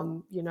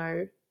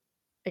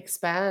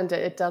 expand.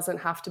 It doesn't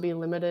have to be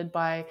limited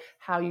by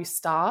how you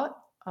start.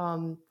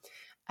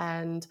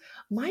 And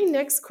my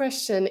next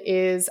question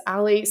is,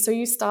 Ali, so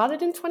you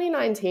started in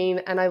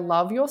 2019 and I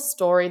love your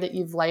story that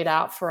you've laid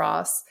out for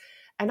us.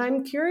 And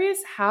I'm curious,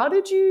 how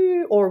did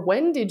you, or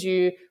when did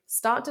you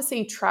start to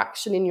see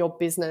traction in your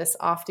business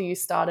after you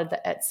started the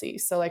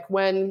Etsy? So like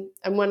when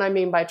I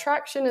mean by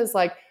traction is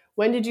like,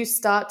 when did you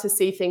start to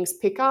see things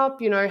pick up?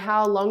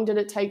 How long did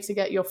it take to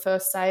get your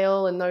first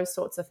sale and those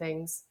sorts of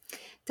things?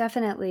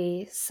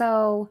 Definitely.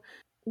 So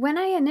when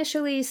I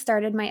initially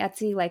started my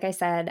Etsy, like I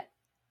said,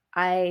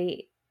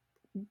 I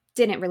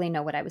didn't really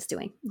know what I was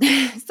doing.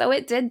 So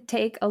it did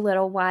take a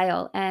little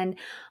while. And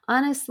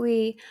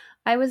honestly,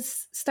 I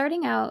was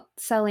starting out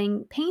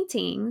selling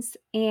paintings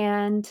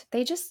and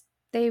they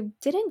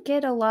didn't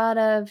get a lot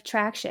of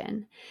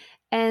traction.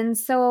 And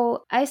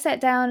so I sat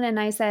down and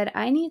I said,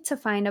 I need to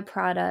find a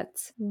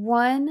product,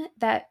 one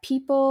that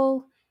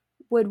people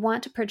would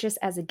want to purchase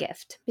as a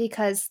gift.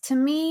 Because to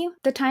me,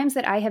 the times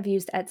that I have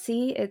used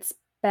Etsy, it's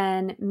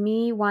been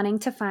me wanting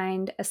to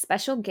find a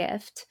special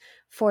gift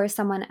for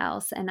someone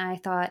else. And I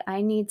thought,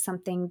 I need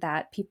something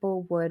that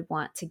people would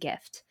want to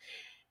gift.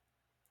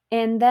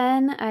 And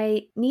then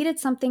I needed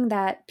something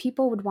that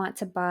people would want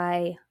to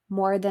buy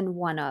more than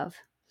one of.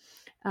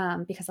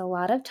 Because a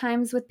lot of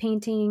times with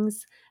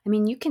paintings, I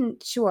mean, you can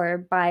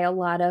sure buy a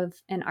lot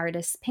of an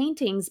artist's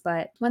paintings,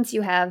 but once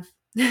you have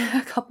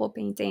a couple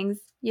paintings,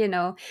 you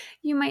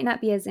might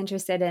not be as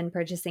interested in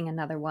purchasing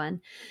another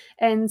one.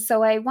 And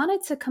so I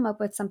wanted to come up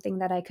with something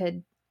that I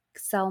could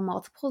sell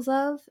multiples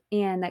of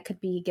and that could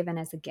be given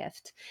as a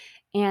gift.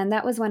 And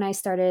that was when I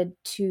started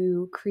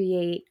to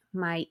create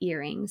my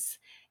earrings.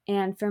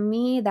 And for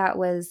me, that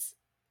was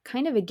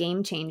kind of a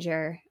game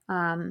changer,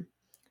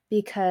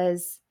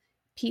 because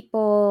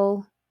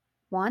people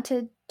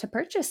wanted to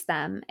purchase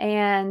them.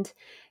 And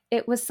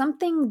it was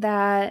something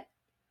that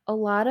a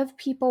lot of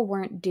people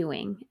weren't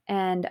doing.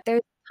 And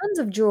there's tons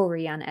of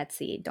jewelry on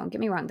Etsy. Don't get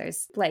me wrong,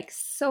 there's like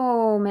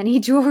so many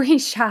jewelry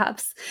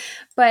shops.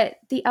 But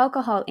the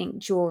alcohol ink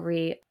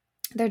jewelry,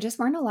 there just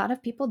weren't a lot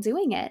of people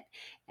doing it.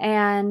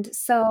 And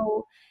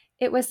so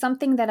it was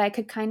something that I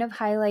could kind of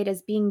highlight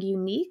as being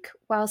unique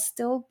while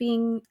still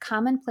being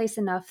commonplace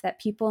enough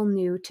that people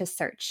knew to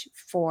search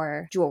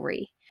for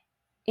jewelry.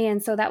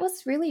 And so that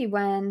was really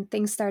when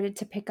things started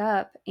to pick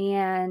up.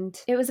 And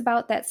it was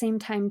about that same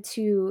time,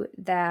 too,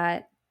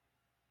 that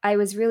I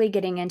was really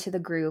getting into the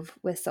groove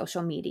with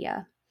social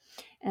media.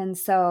 And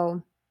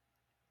so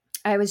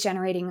I was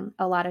generating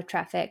a lot of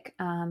traffic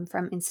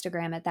from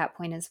Instagram at that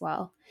point as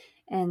well.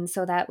 And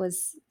so that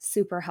was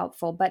super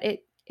helpful. But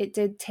it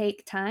did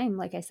take time,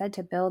 like I said,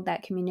 to build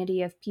that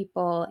community of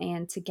people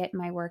and to get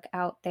my work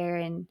out there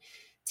and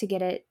to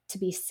get it to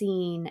be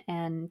seen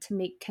and to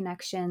make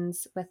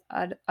connections with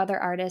other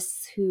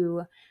artists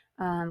who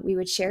we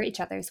would share each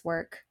other's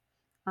work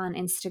on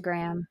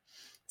Instagram.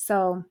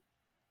 So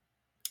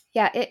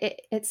yeah,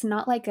 it's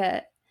not like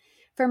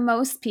for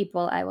most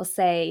people, I will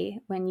say,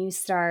 when you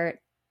start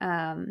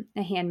a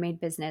handmade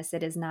business,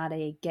 it is not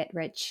a get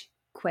rich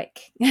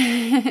quick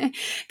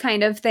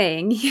kind of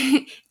thing.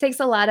 It takes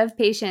a lot of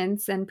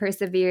patience and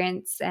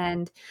perseverance.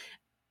 And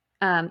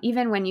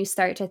even when you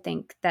start to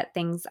think that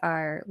things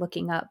are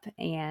looking up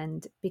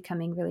and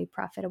becoming really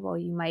profitable,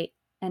 you might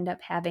end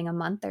up having a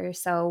month or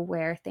so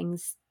where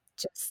things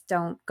just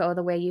don't go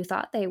the way you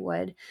thought they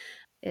would.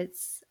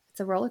 It's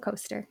a roller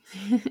coaster.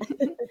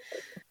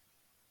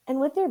 And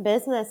with your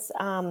business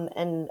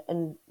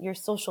and your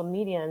social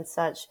media and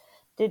such,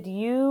 did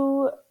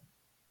you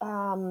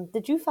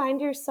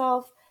find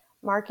yourself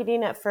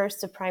marketing at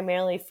first to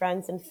primarily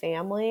friends and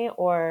family,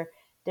 or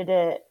did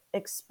it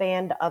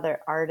expand to other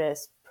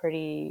artists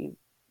pretty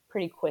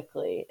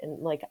quickly?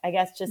 And like, I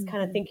guess just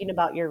kind of thinking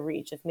about your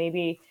reach, if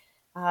maybe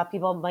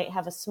people might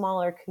have a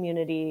smaller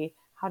community,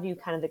 how do you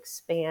kind of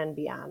expand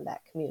beyond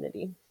that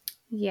community?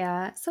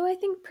 Yeah. So I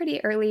think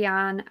pretty early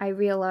on, I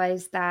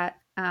realized that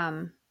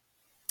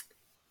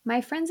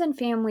my friends and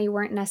family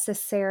weren't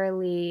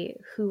necessarily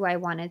who I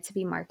wanted to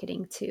be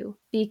marketing to,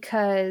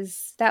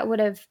 because that would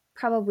have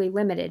probably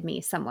limited me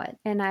somewhat.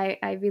 And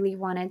I really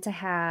wanted to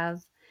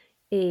have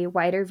a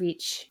wider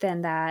reach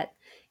than that.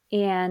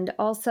 And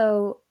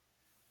also,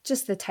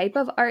 just the type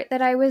of art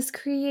that I was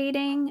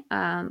creating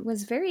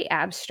was very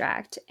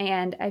abstract.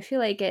 And I feel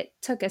like it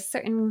took a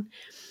certain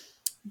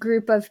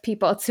group of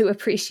people to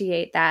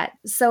appreciate that.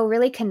 So,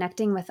 really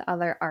connecting with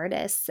other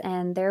artists.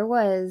 And there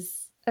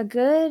was a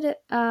good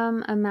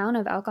amount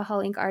of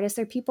alcohol ink artists,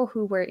 or people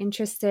who were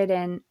interested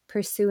in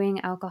pursuing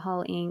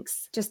alcohol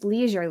inks just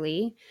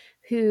leisurely,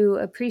 who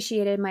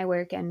appreciated my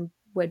work and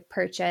would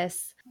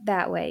purchase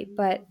that way.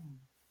 But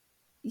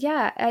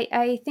yeah,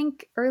 I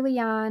think early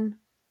on,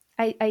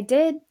 I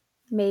did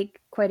make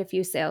quite a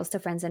few sales to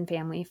friends and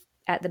family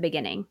at the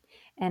beginning,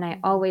 and I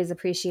always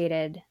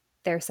appreciated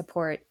their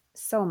support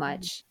so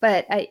much.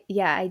 But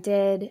I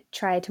did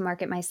try to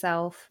market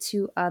myself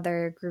to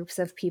other groups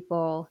of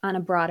people on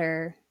a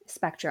broader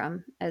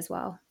spectrum as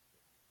well.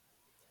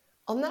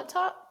 On that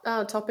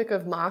topic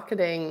of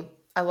marketing,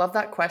 I love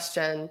that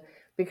question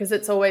because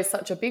it's always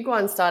such a big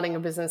one starting a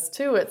business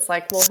too. It's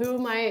like, well, who are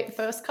my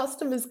first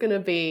customers going to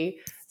be?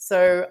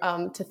 So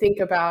to think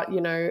about,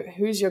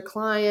 who's your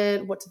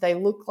client? What do they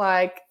look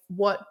like?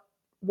 What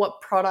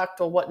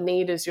product or what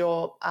need is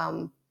your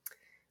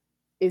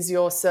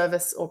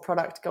service or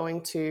product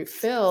going to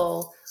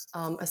fill?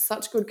 Are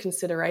such good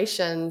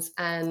considerations.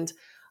 And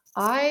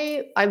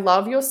I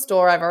love your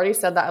store. I've already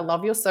said that. I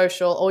love your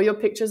social. All your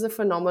pictures are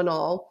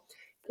phenomenal.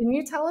 Can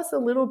you tell us a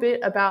little bit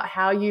about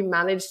how you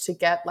managed to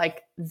get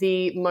like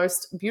the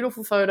most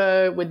beautiful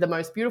photo with the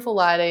most beautiful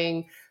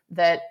lighting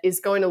that is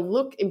going to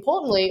look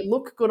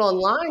good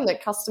online,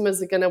 that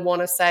customers are going to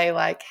want to say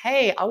like,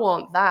 hey, I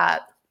want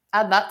that.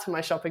 Add that to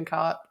my shopping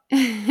cart.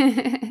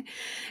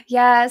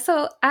 Yeah,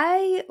 so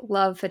I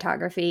love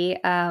photography.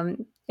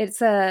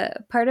 It's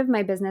a part of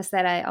my business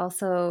that I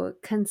also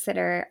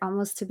consider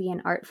almost to be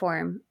an art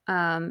form.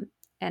 And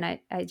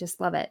I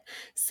just love it.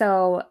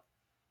 So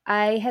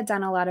I had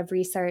done a lot of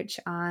research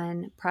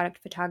on product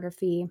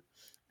photography.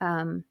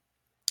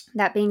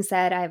 That being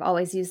said, I've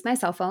always used my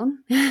cell phone.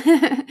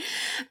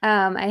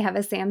 I have a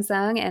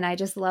Samsung and I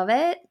just love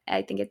it.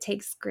 I think it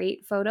takes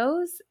great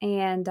photos.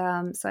 And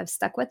so I've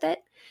stuck with it.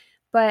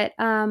 But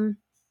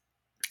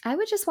I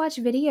would just watch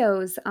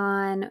videos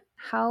on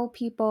how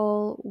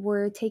people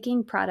were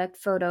taking product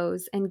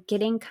photos and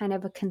getting kind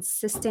of a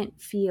consistent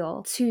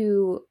feel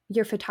to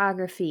your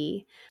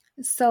photography.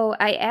 So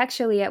I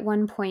actually at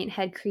one point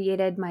had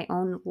created my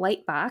own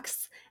light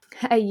box.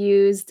 I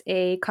used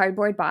a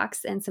cardboard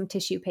box and some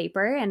tissue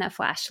paper and a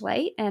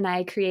flashlight, and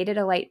I created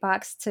a light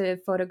box to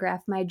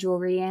photograph my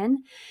jewelry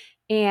in.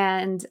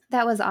 And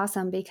that was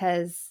awesome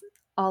because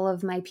all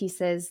of my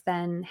pieces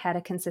then had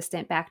a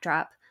consistent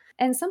backdrop.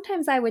 And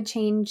sometimes I would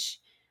change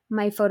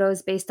my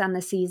photos based on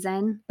the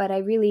season, but I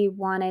really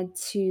wanted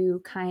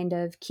to kind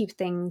of keep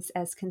things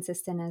as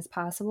consistent as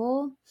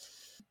possible.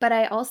 But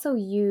I also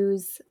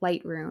use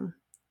Lightroom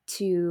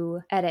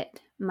to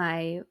edit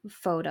my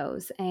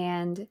photos.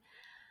 And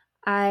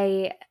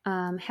I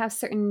have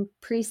certain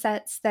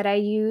presets that I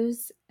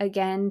use,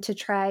 again, to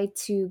try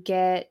to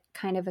get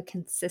kind of a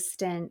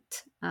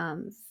consistent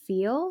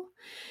feel.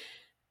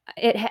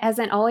 It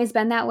hasn't always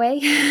been that way.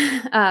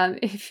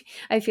 If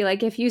I feel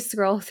like if you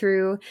scroll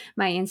through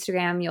my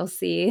Instagram, you'll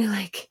see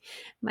like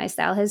my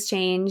style has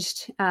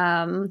changed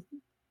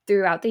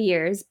throughout the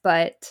years.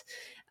 But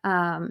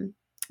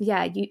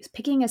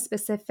picking a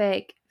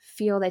specific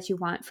feel that you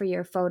want for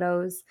your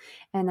photos,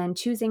 and then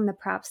choosing the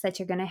props that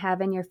you're going to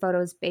have in your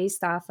photos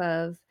based off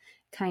of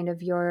kind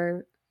of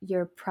your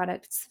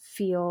product's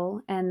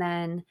feel, and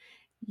then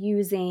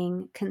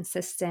using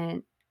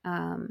consistent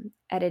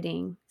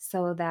editing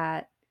so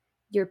that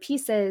your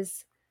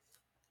pieces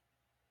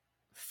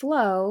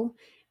flow,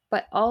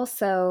 but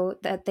also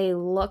that they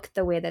look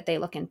the way that they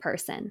look in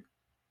person.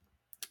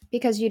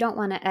 Because you don't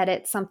want to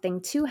edit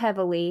something too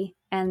heavily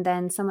and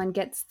then someone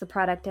gets the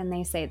product and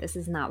they say, this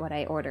is not what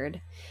I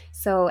ordered.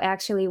 So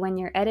actually, when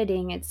you're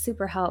editing, it's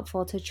super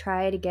helpful to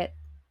try to get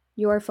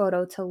your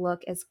photo to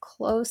look as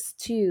close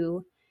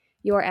to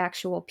your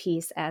actual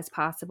piece as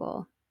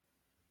possible.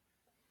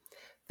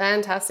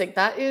 Fantastic.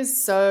 That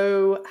is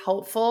so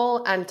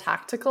helpful and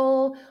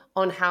tactical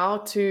on how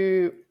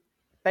to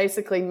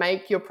basically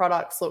make your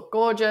products look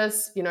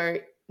gorgeous,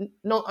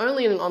 not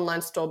only in an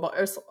online store, but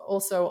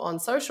also on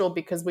social,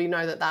 because we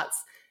know that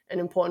that's an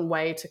important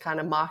way to kind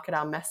of market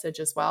our message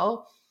as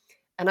well.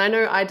 And I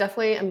know I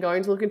definitely am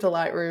going to look into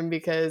Lightroom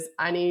because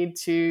I need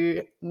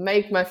to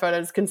make my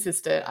photos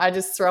consistent. I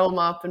just throw them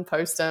up and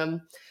post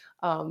them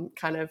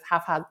kind of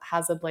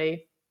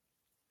haphazardly.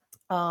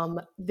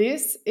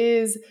 This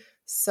is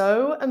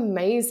so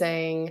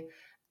amazing.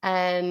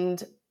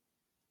 And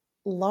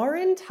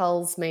Lauren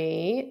tells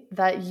me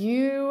that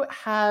you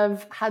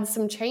have had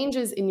some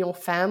changes in your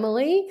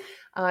family.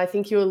 I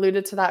think you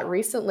alluded to that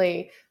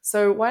recently.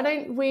 So why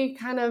don't we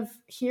kind of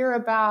hear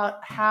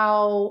about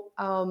how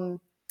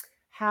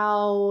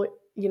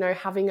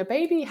having a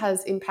baby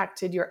has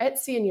impacted your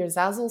Etsy and your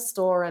Zazzle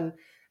store, and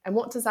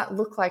what does that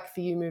look like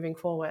for you moving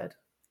forward?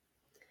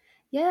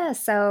 Yeah,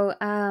 so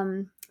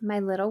my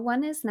little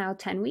one is now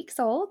 10 weeks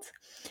old.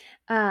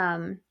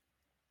 Um,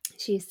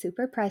 she's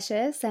super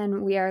precious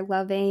and we are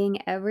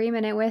loving every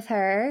minute with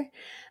her.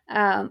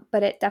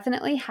 But it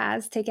definitely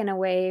has taken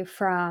away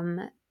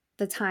from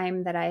the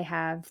time that I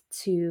have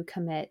to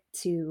commit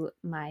to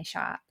my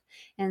shop.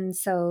 And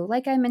so,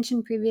 like I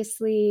mentioned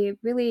previously,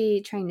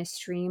 really trying to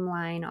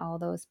streamline all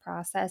those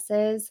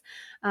processes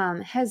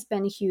has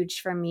been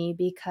huge for me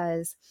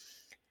because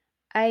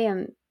I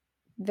am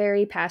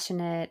very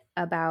passionate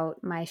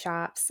about my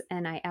shops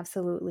and I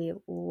absolutely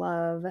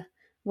love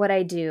what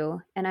I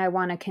do and I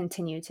want to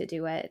continue to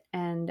do it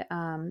and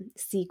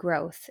see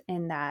growth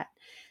in that.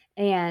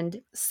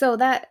 And so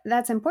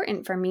that's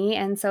important for me.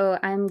 And so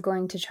I'm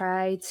going to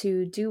try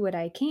to do what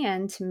I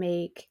can to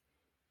make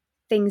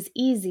things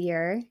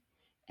easier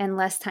and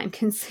less time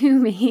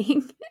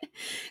consuming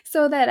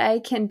so that I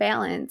can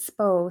balance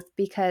both.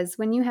 Because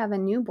when you have a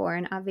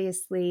newborn,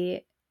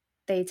 obviously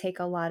they take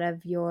a lot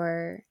of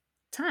your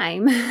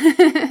time.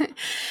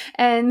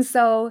 And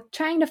so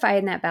trying to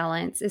find that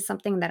balance is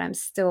something that I'm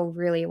still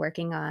really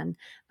working on.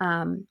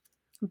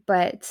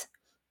 But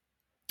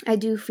I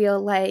do feel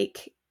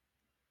like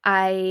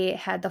I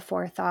had the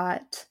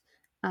forethought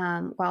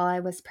while I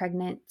was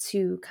pregnant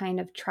to kind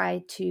of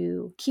try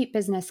to keep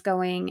business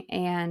going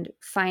and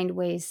find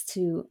ways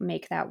to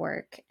make that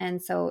work.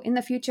 And so in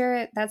the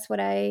future, that's what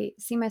I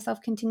see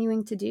myself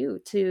continuing to do,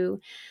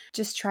 to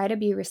just try to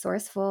be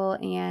resourceful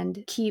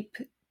and keep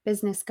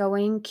business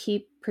going,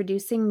 keep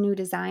producing new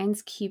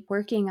designs, keep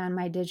working on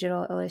my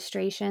digital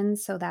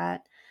illustrations so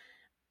that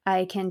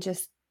I can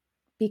just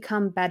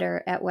become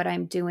better at what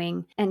I'm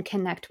doing and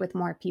connect with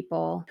more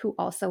people who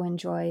also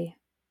enjoy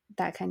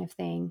that kind of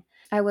thing.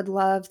 I would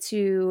love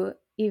to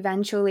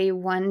eventually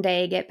one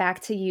day get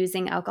back to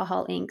using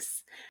alcohol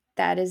inks.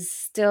 That is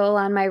still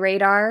on my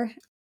radar.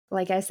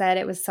 Like I said,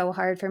 it was so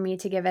hard for me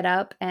to give it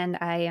up, and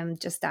I am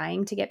just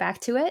dying to get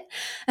back to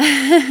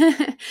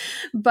it.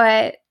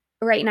 But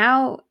right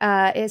now,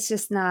 it's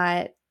just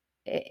not,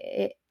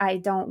 I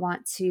don't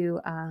want to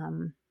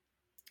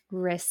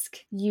risk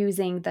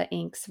using the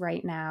inks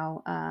right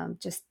now,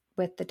 just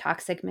with the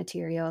toxic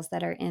materials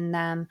that are in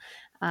them,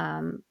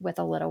 with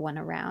a little one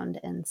around.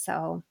 And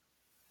so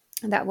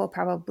that will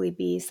probably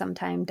be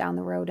sometime down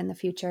the road in the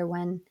future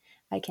when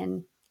I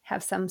can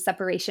have some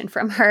separation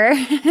from her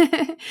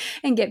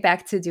and get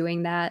back to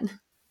doing that.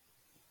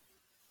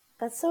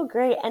 That's so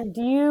great. And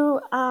do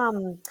you, I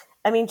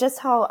mean, just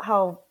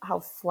how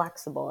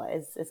flexible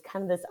is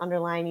kind of this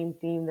underlining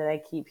theme that I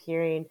keep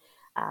hearing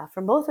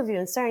from both of you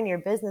in starting your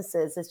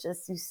businesses. It's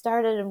just you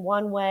started in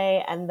one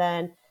way, and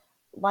then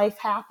life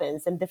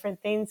happens, and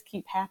different things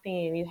keep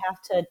happening, and you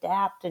have to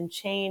adapt and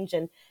change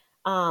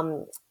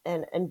um,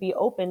 and be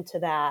open to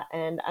that.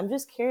 And I'm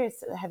just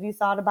curious, have you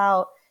thought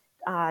about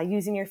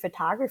using your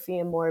photography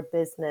in more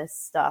business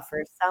stuff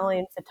or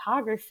selling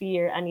photography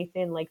or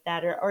anything like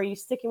that? Or are you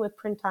sticking with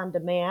print on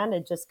demand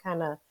and just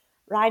kind of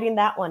riding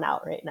that one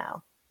out right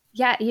now?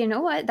 Yeah, you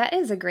know what? That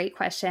is a great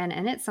question.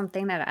 And it's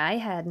something that I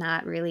had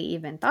not really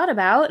even thought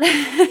about.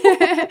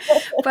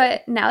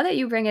 But now that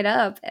you bring it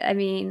up, I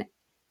mean,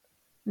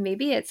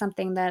 maybe it's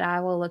something that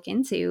I will look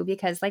into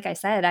because, like I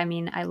said, I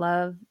mean, I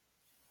love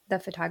the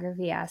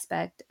photography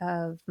aspect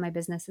of my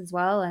business as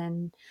well.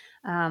 And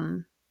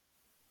um,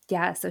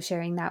 yeah, so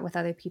sharing that with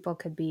other people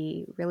could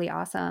be really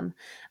awesome.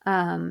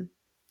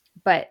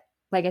 But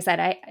like I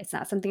said, it's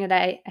not something that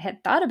I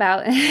had thought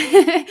about.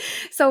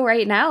 So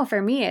right now,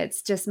 for me,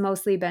 it's just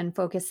mostly been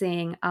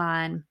focusing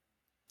on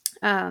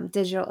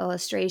digital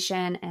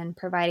illustration and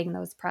providing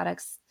those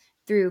products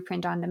through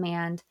print on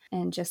demand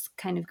and just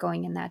kind of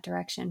going in that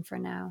direction for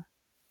now.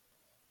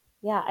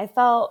 Yeah, I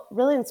felt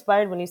really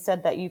inspired when you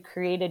said that you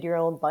created your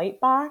own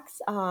light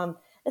box,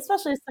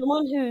 especially as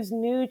someone who's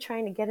new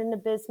trying to get into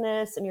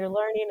business and you're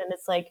learning, and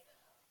it's like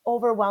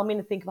overwhelming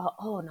to think about,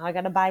 oh, now I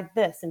got to buy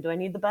this, and do I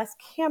need the best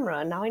camera?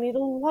 And now I need a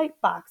light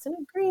box and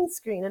a green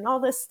screen and all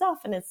this stuff.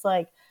 And it's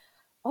like,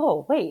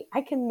 oh, wait,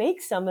 I can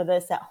make some of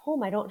this at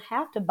home. I don't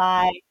have to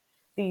buy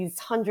these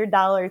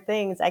 $100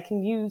 things. I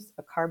can use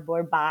a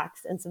cardboard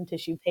box and some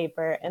tissue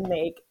paper and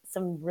make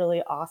some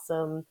really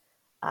awesome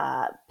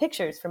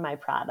pictures for my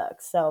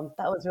products. So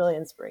that was really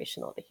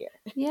inspirational to hear.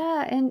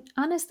 Yeah, and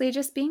honestly,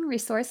 just being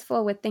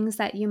resourceful with things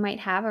that you might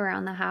have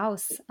around the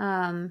house.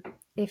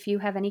 If you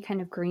have any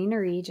kind of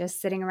greenery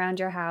just sitting around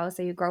your house,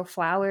 or you grow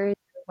flowers,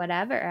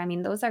 whatever. I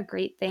mean, those are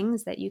great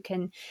things that you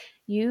can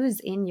use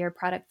in your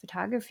product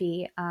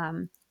photography.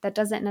 That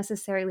doesn't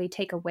necessarily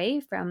take away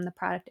from the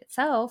product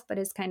itself, but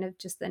is kind of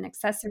just an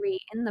accessory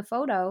in the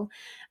photo.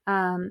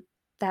 Um,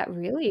 that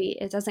really,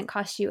 it doesn't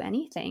cost you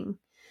anything.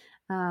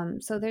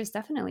 So there's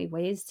definitely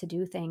ways to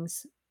do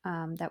things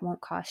that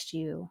won't cost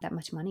you that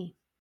much money.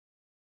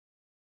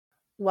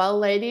 Well,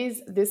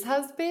 ladies, this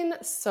has been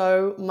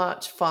so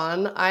much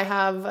fun. I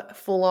have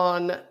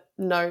full-on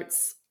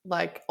notes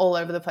like all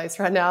over the place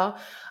right now.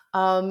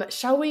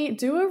 Shall we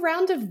do a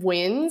round of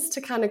wins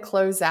to kind of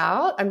close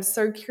out? I'm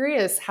so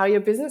curious how your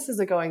businesses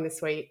are going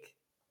this week.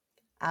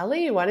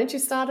 Ali, why don't you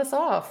start us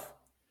off?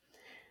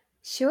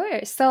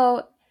 Sure.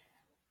 So,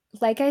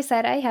 like I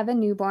said, I have a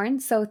newborn,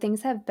 so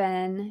things have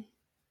been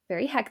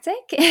very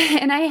hectic,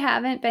 and I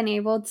haven't been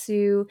able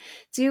to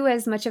do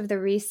as much of the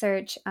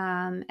research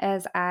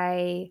as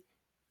I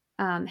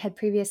had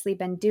previously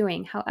been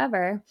doing.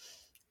 However,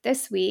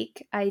 this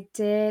week I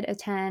did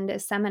attend a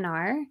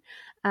seminar,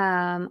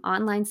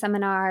 online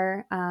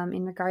seminar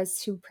in regards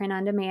to print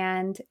on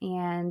demand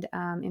and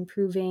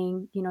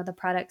improving, the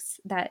products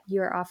that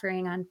you're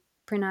offering on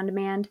print on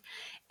demand.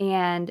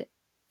 And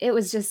it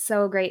was just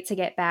so great to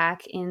get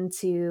back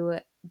into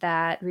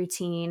that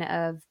routine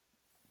of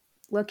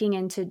looking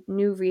into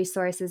new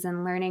resources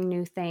and learning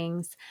new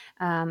things,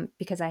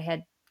 because I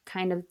had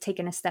kind of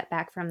taken a step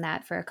back from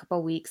that for a couple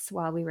of weeks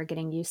while we were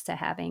getting used to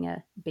having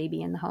a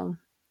baby in the home.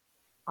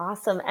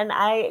 Awesome. And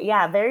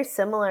very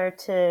similar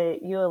to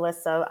you,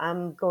 Alyssa.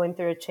 I'm going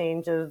through a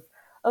change of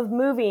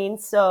moving.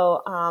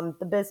 So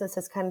the business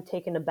has kind of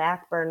taken a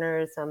back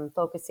burners. I'm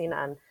focusing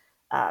on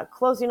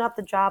closing up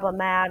the job I'm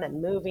at and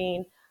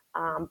moving.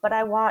 But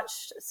I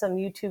watched some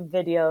YouTube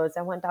videos.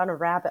 I went down a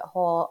rabbit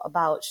hole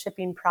about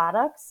shipping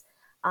products.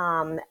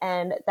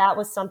 And that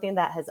was something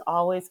that has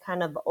always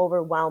kind of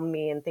overwhelmed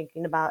me, and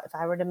thinking about if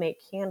I were to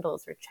make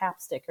candles or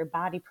chapstick or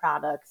body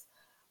products,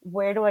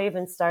 where do I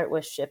even start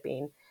with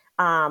shipping?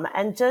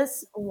 And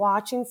just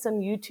watching some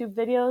YouTube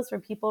videos where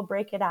people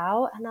break it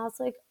out. And I was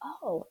like,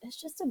 oh, it's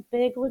just a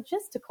big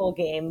logistical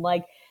game.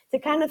 Like, to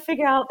kind of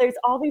figure out there's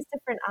all these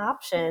different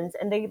options.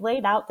 And they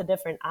laid out the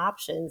different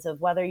options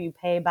of whether you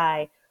pay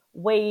by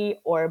weight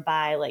or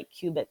by like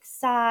cubic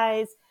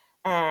size,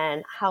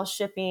 and how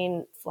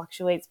shipping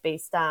fluctuates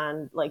based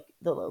on like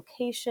the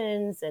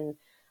locations and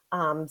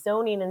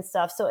zoning and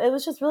stuff. So it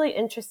was just really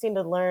interesting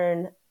to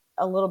learn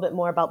a little bit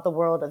more about the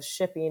world of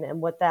shipping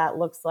and what that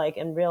looks like,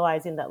 and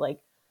realizing that like,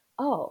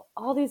 oh,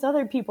 all these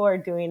other people are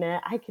doing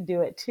it, I could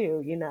do it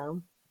too,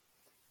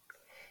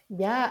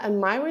 Yeah, and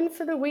my win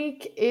for the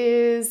week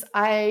is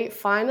I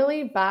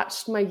finally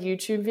batched my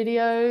YouTube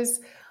videos.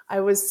 I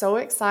was so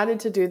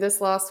excited to do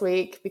this last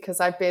week because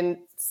I've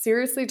been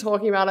seriously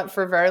talking about it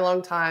for a very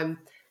long time.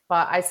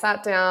 But I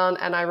sat down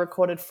and I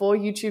recorded 4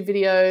 YouTube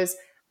videos,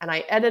 and I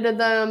edited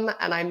them,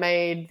 and I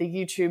made the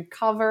YouTube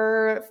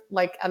cover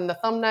and the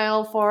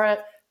thumbnail for it.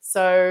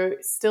 So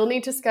still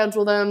need to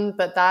schedule them,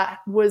 but that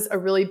was a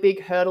really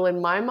big hurdle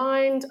in my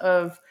mind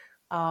of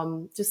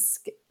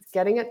just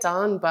getting it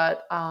done.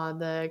 But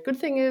the good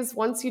thing is,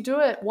 once you do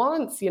it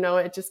once,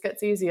 it just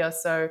gets easier.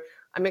 So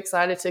I'm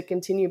excited to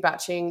continue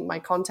batching my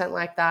content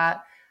like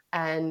that,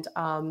 and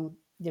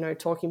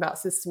talking about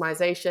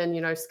systemization,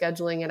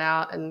 scheduling it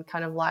out and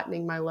kind of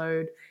lightening my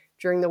load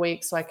during the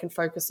week so I can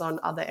focus on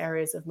other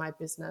areas of my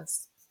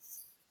business.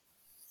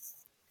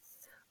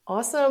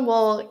 Awesome.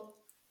 Well,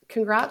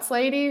 congrats,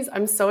 ladies.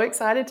 I'm so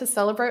excited to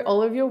celebrate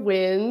all of your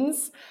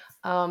wins.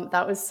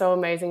 That was so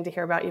amazing to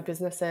hear about your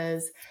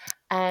businesses.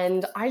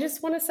 And I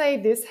just want to say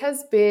this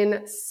has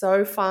been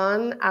so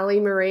fun, Ali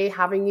Marie,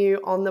 having you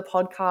on the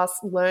podcast,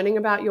 learning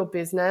about your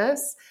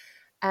business.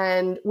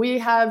 And we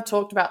have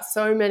talked about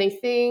so many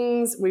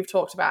things. We've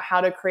talked about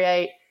how to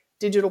create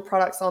digital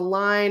products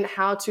online,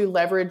 how to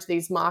leverage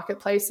these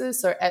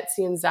marketplaces, so Etsy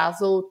and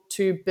Zazzle,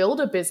 to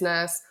build a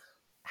business,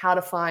 how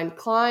to find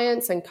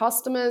clients and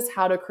customers,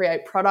 how to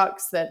create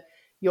products that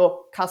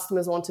your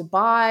customers want to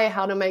buy,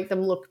 how to make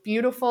them look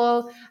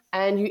beautiful.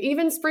 And you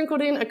even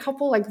sprinkled in a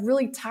couple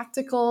really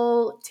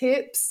tactical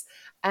tips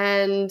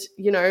and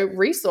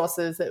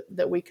resources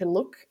that we can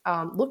look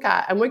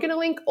at. And we're going to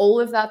link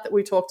all of that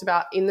we talked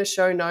about in the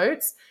show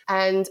notes.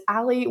 And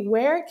Ali,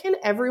 where can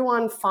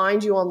everyone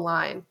find you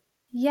online?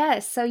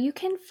 Yes, so you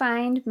can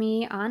find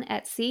me on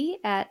Etsy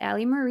at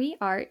Ali Marie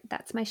Art.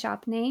 That's my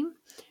shop name.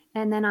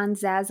 And then on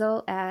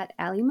Zazzle at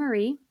Ali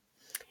Marie.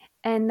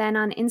 And then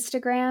on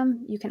Instagram,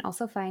 you can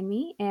also find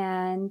me,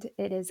 and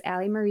it is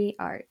Ali Marie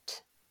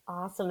Art.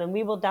 Awesome. And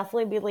we will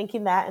definitely be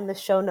linking that in the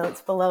show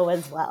notes below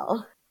as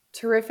well.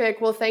 Terrific.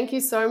 Well, thank you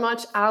so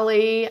much,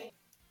 Ali.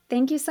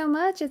 Thank you so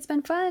much. It's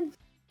been fun.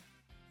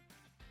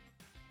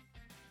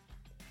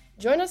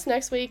 Join us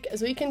next week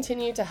as we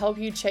continue to help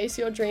you chase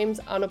your dreams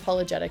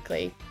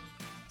unapologetically.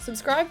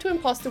 Subscribe to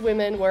Imposter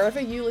Women wherever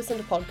you listen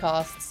to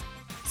podcasts.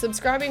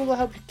 Subscribing will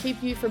help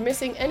keep you from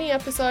missing any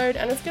episode,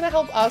 and it's going to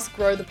help us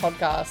grow the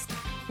podcast.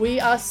 We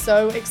are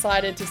so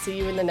excited to see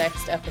you in the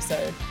next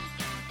episode.